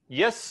that,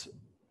 yes,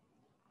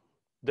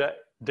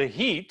 the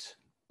heat,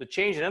 the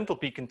change in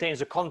enthalpy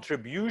contains a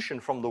contribution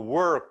from the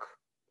work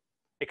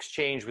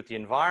exchange with the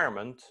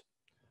environment,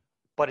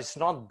 but it's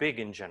not big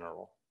in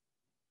general,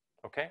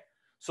 okay?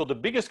 So the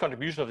biggest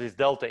contribution of this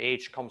delta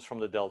H comes from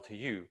the delta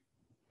U,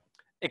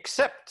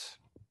 except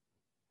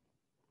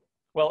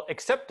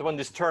when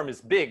this term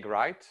is big,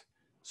 right?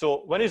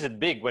 So when is it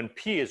big? When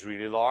P is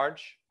really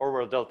large or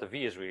where delta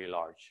V is really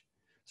large.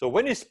 So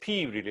when is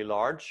P really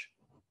large?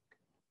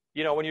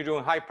 You know, when you're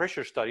doing high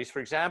pressure studies, for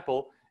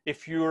example,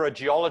 if you're a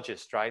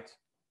geologist, right?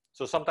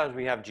 So sometimes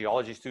we have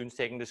geology students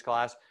taking this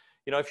class.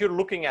 You know, if you're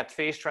looking at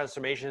phase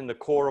transformation in the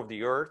core of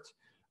the Earth,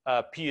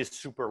 P is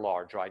super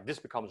large, right? This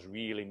becomes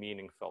really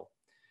meaningful.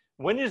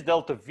 When is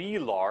delta V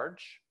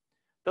large?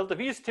 Delta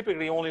V is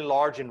typically only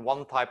large in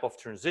one type of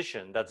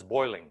transition, that's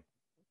boiling.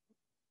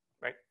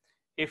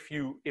 If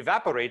you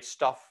evaporate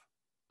stuff,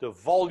 the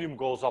volume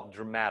goes up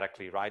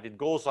dramatically, right? It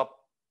goes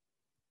up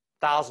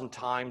 1,000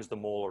 times the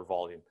molar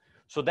volume.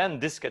 So then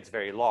this gets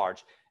very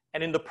large.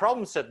 And in the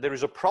problem set, there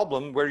is a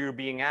problem where you're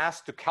being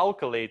asked to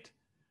calculate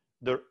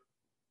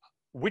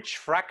which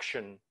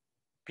fraction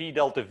P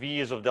delta V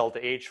is of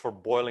delta H for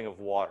boiling of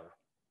water.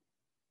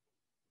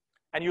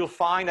 And you'll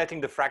find, I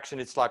think the fraction,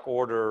 it's like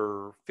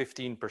order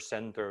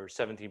 15% or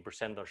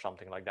 17% or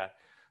something like that.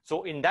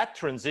 So in that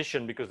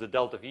transition, because the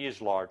delta V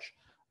is large,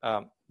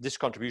 this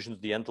contribution to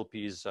the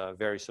enthalpy is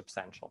very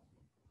substantial.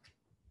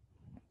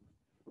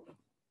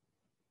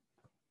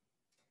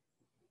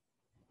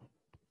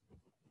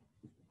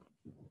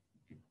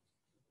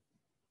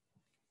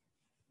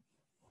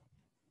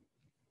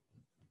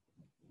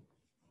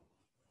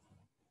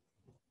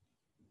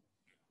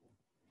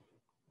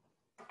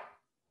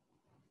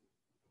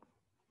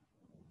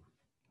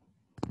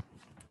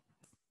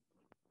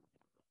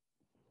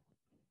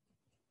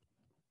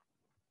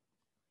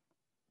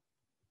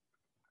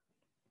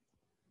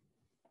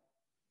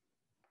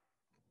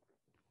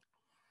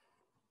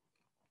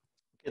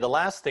 The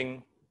last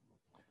thing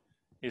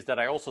is that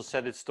I also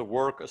said it's the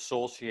work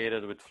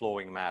associated with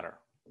flowing matter.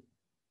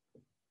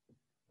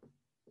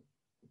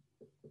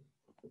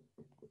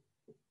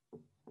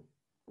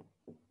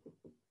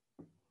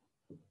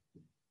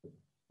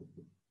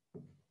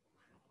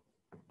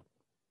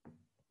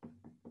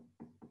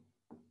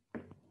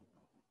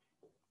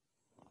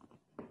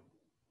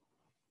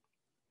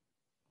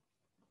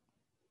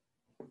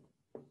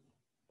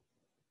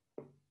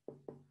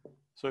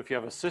 So if you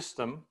have a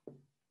system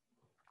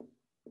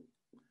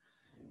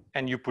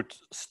and you put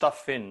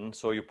stuff in,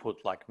 so you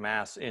put like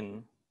mass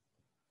in,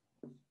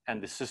 and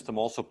the system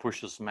also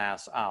pushes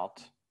mass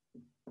out,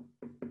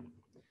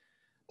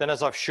 then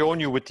as I've shown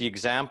you with the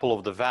example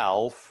of the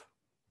valve,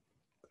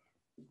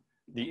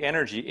 the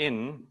energy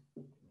in,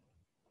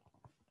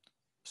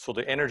 so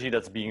the energy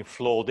that's being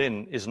flowed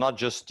in is not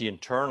just the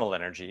internal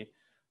energy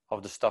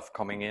of the stuff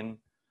coming in,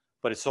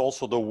 but it's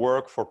also the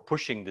work for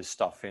pushing this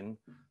stuff in.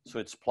 So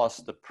it's plus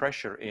the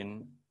pressure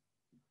in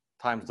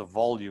times the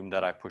volume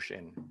that I push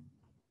in.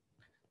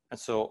 And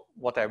so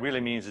what that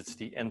really means, it's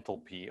the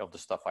enthalpy of the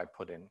stuff I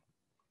put in.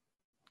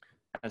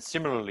 And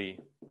similarly,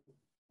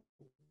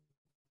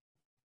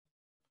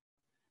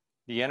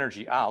 the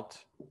energy out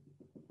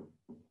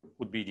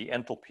would be the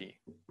enthalpy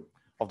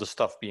of the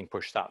stuff being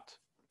pushed out.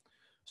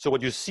 So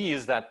what you see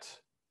is that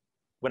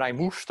when I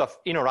move stuff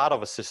in or out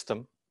of a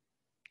system,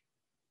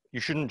 you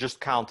shouldn't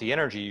just count the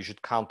energy, you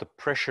should count the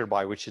pressure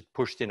by which it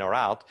pushed in or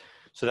out.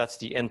 So that's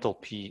the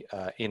enthalpy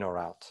in or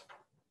out.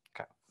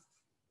 Okay.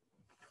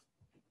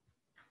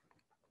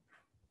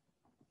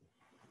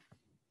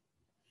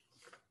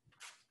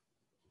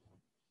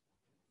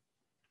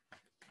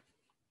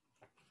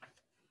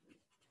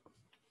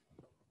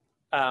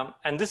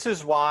 And this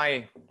is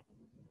why,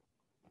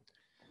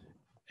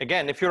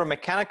 again, if you're a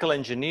mechanical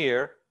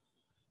engineer,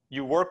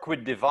 you work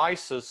with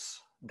devices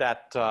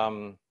that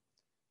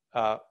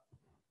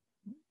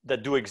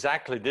that do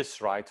exactly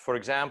this, right? For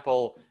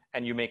example,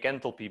 and you make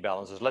enthalpy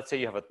balances. Let's say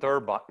you have a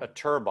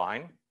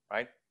turbine,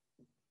 right?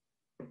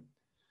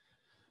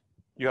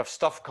 You have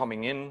stuff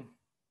coming in.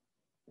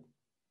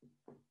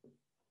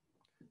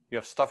 You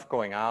have stuff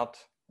going out.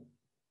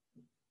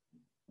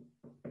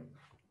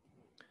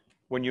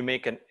 When you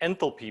make an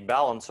enthalpy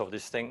balance of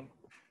this thing,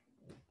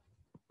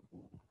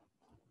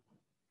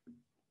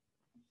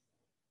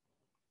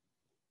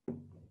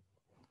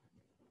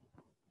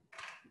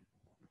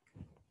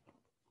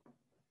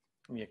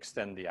 let me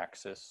extend the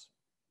axis.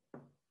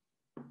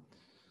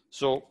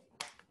 So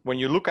when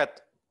you look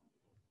at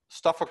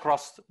stuff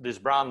across this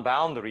brown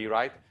boundary,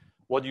 right,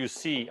 what do you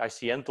see? I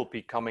see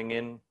enthalpy coming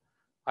in,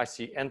 I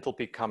see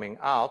enthalpy coming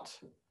out,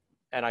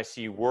 and I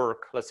see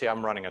work. Let's say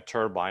I'm running a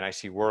turbine, I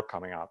see work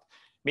coming out.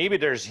 Maybe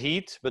there's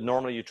heat, but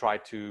normally you try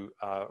to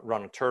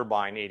run a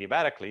turbine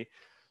adiabatically.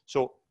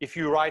 So if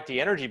you write the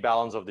energy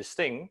balance of this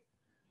thing,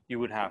 you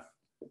would have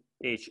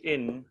H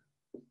in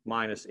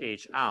minus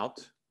H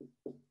out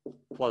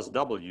plus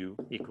W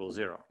equals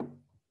 0.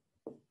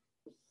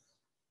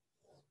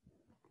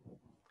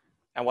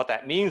 And what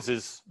that means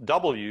is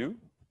W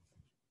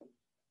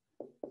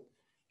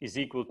is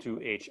equal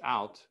to H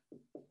out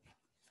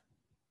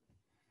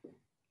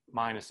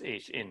minus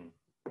H in.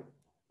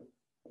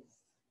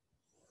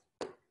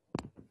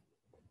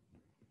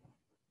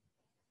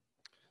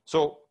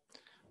 So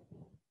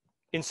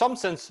in some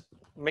sense,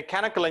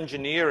 mechanical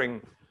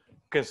engineering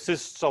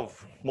consists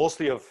of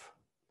mostly of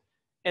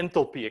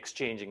enthalpy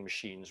exchanging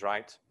machines,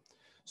 right?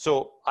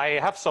 So I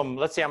have some,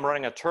 let's say I'm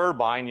running a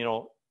turbine, you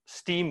know,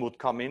 steam would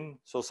come in,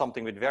 so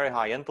something with very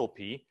high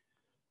enthalpy.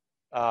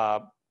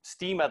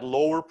 Steam at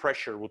lower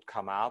pressure would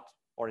come out,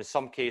 or in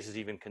some cases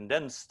even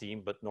condensed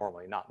steam, but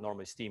normally not,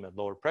 normally steam at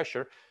lower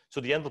pressure.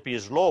 So the enthalpy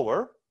is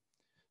lower.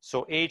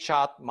 So H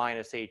out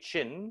minus H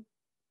in,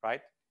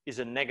 right, is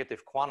a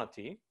negative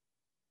quantity.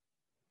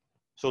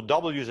 So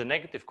W is a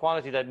negative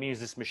quantity. That means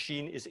this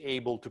machine is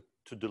able to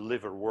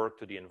deliver work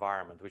to the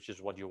environment, which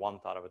is what you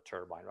want out of a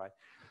turbine, right?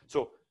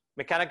 So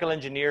mechanical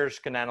engineers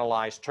can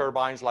analyze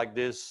turbines like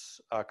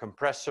this,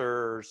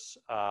 compressors,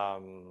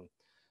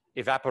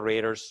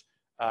 evaporators.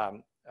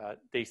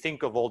 They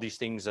think of all these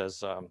things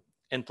as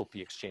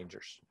enthalpy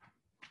exchangers.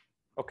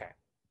 Okay.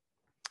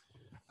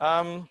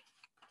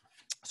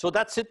 So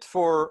that's it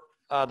for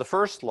the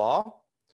first law.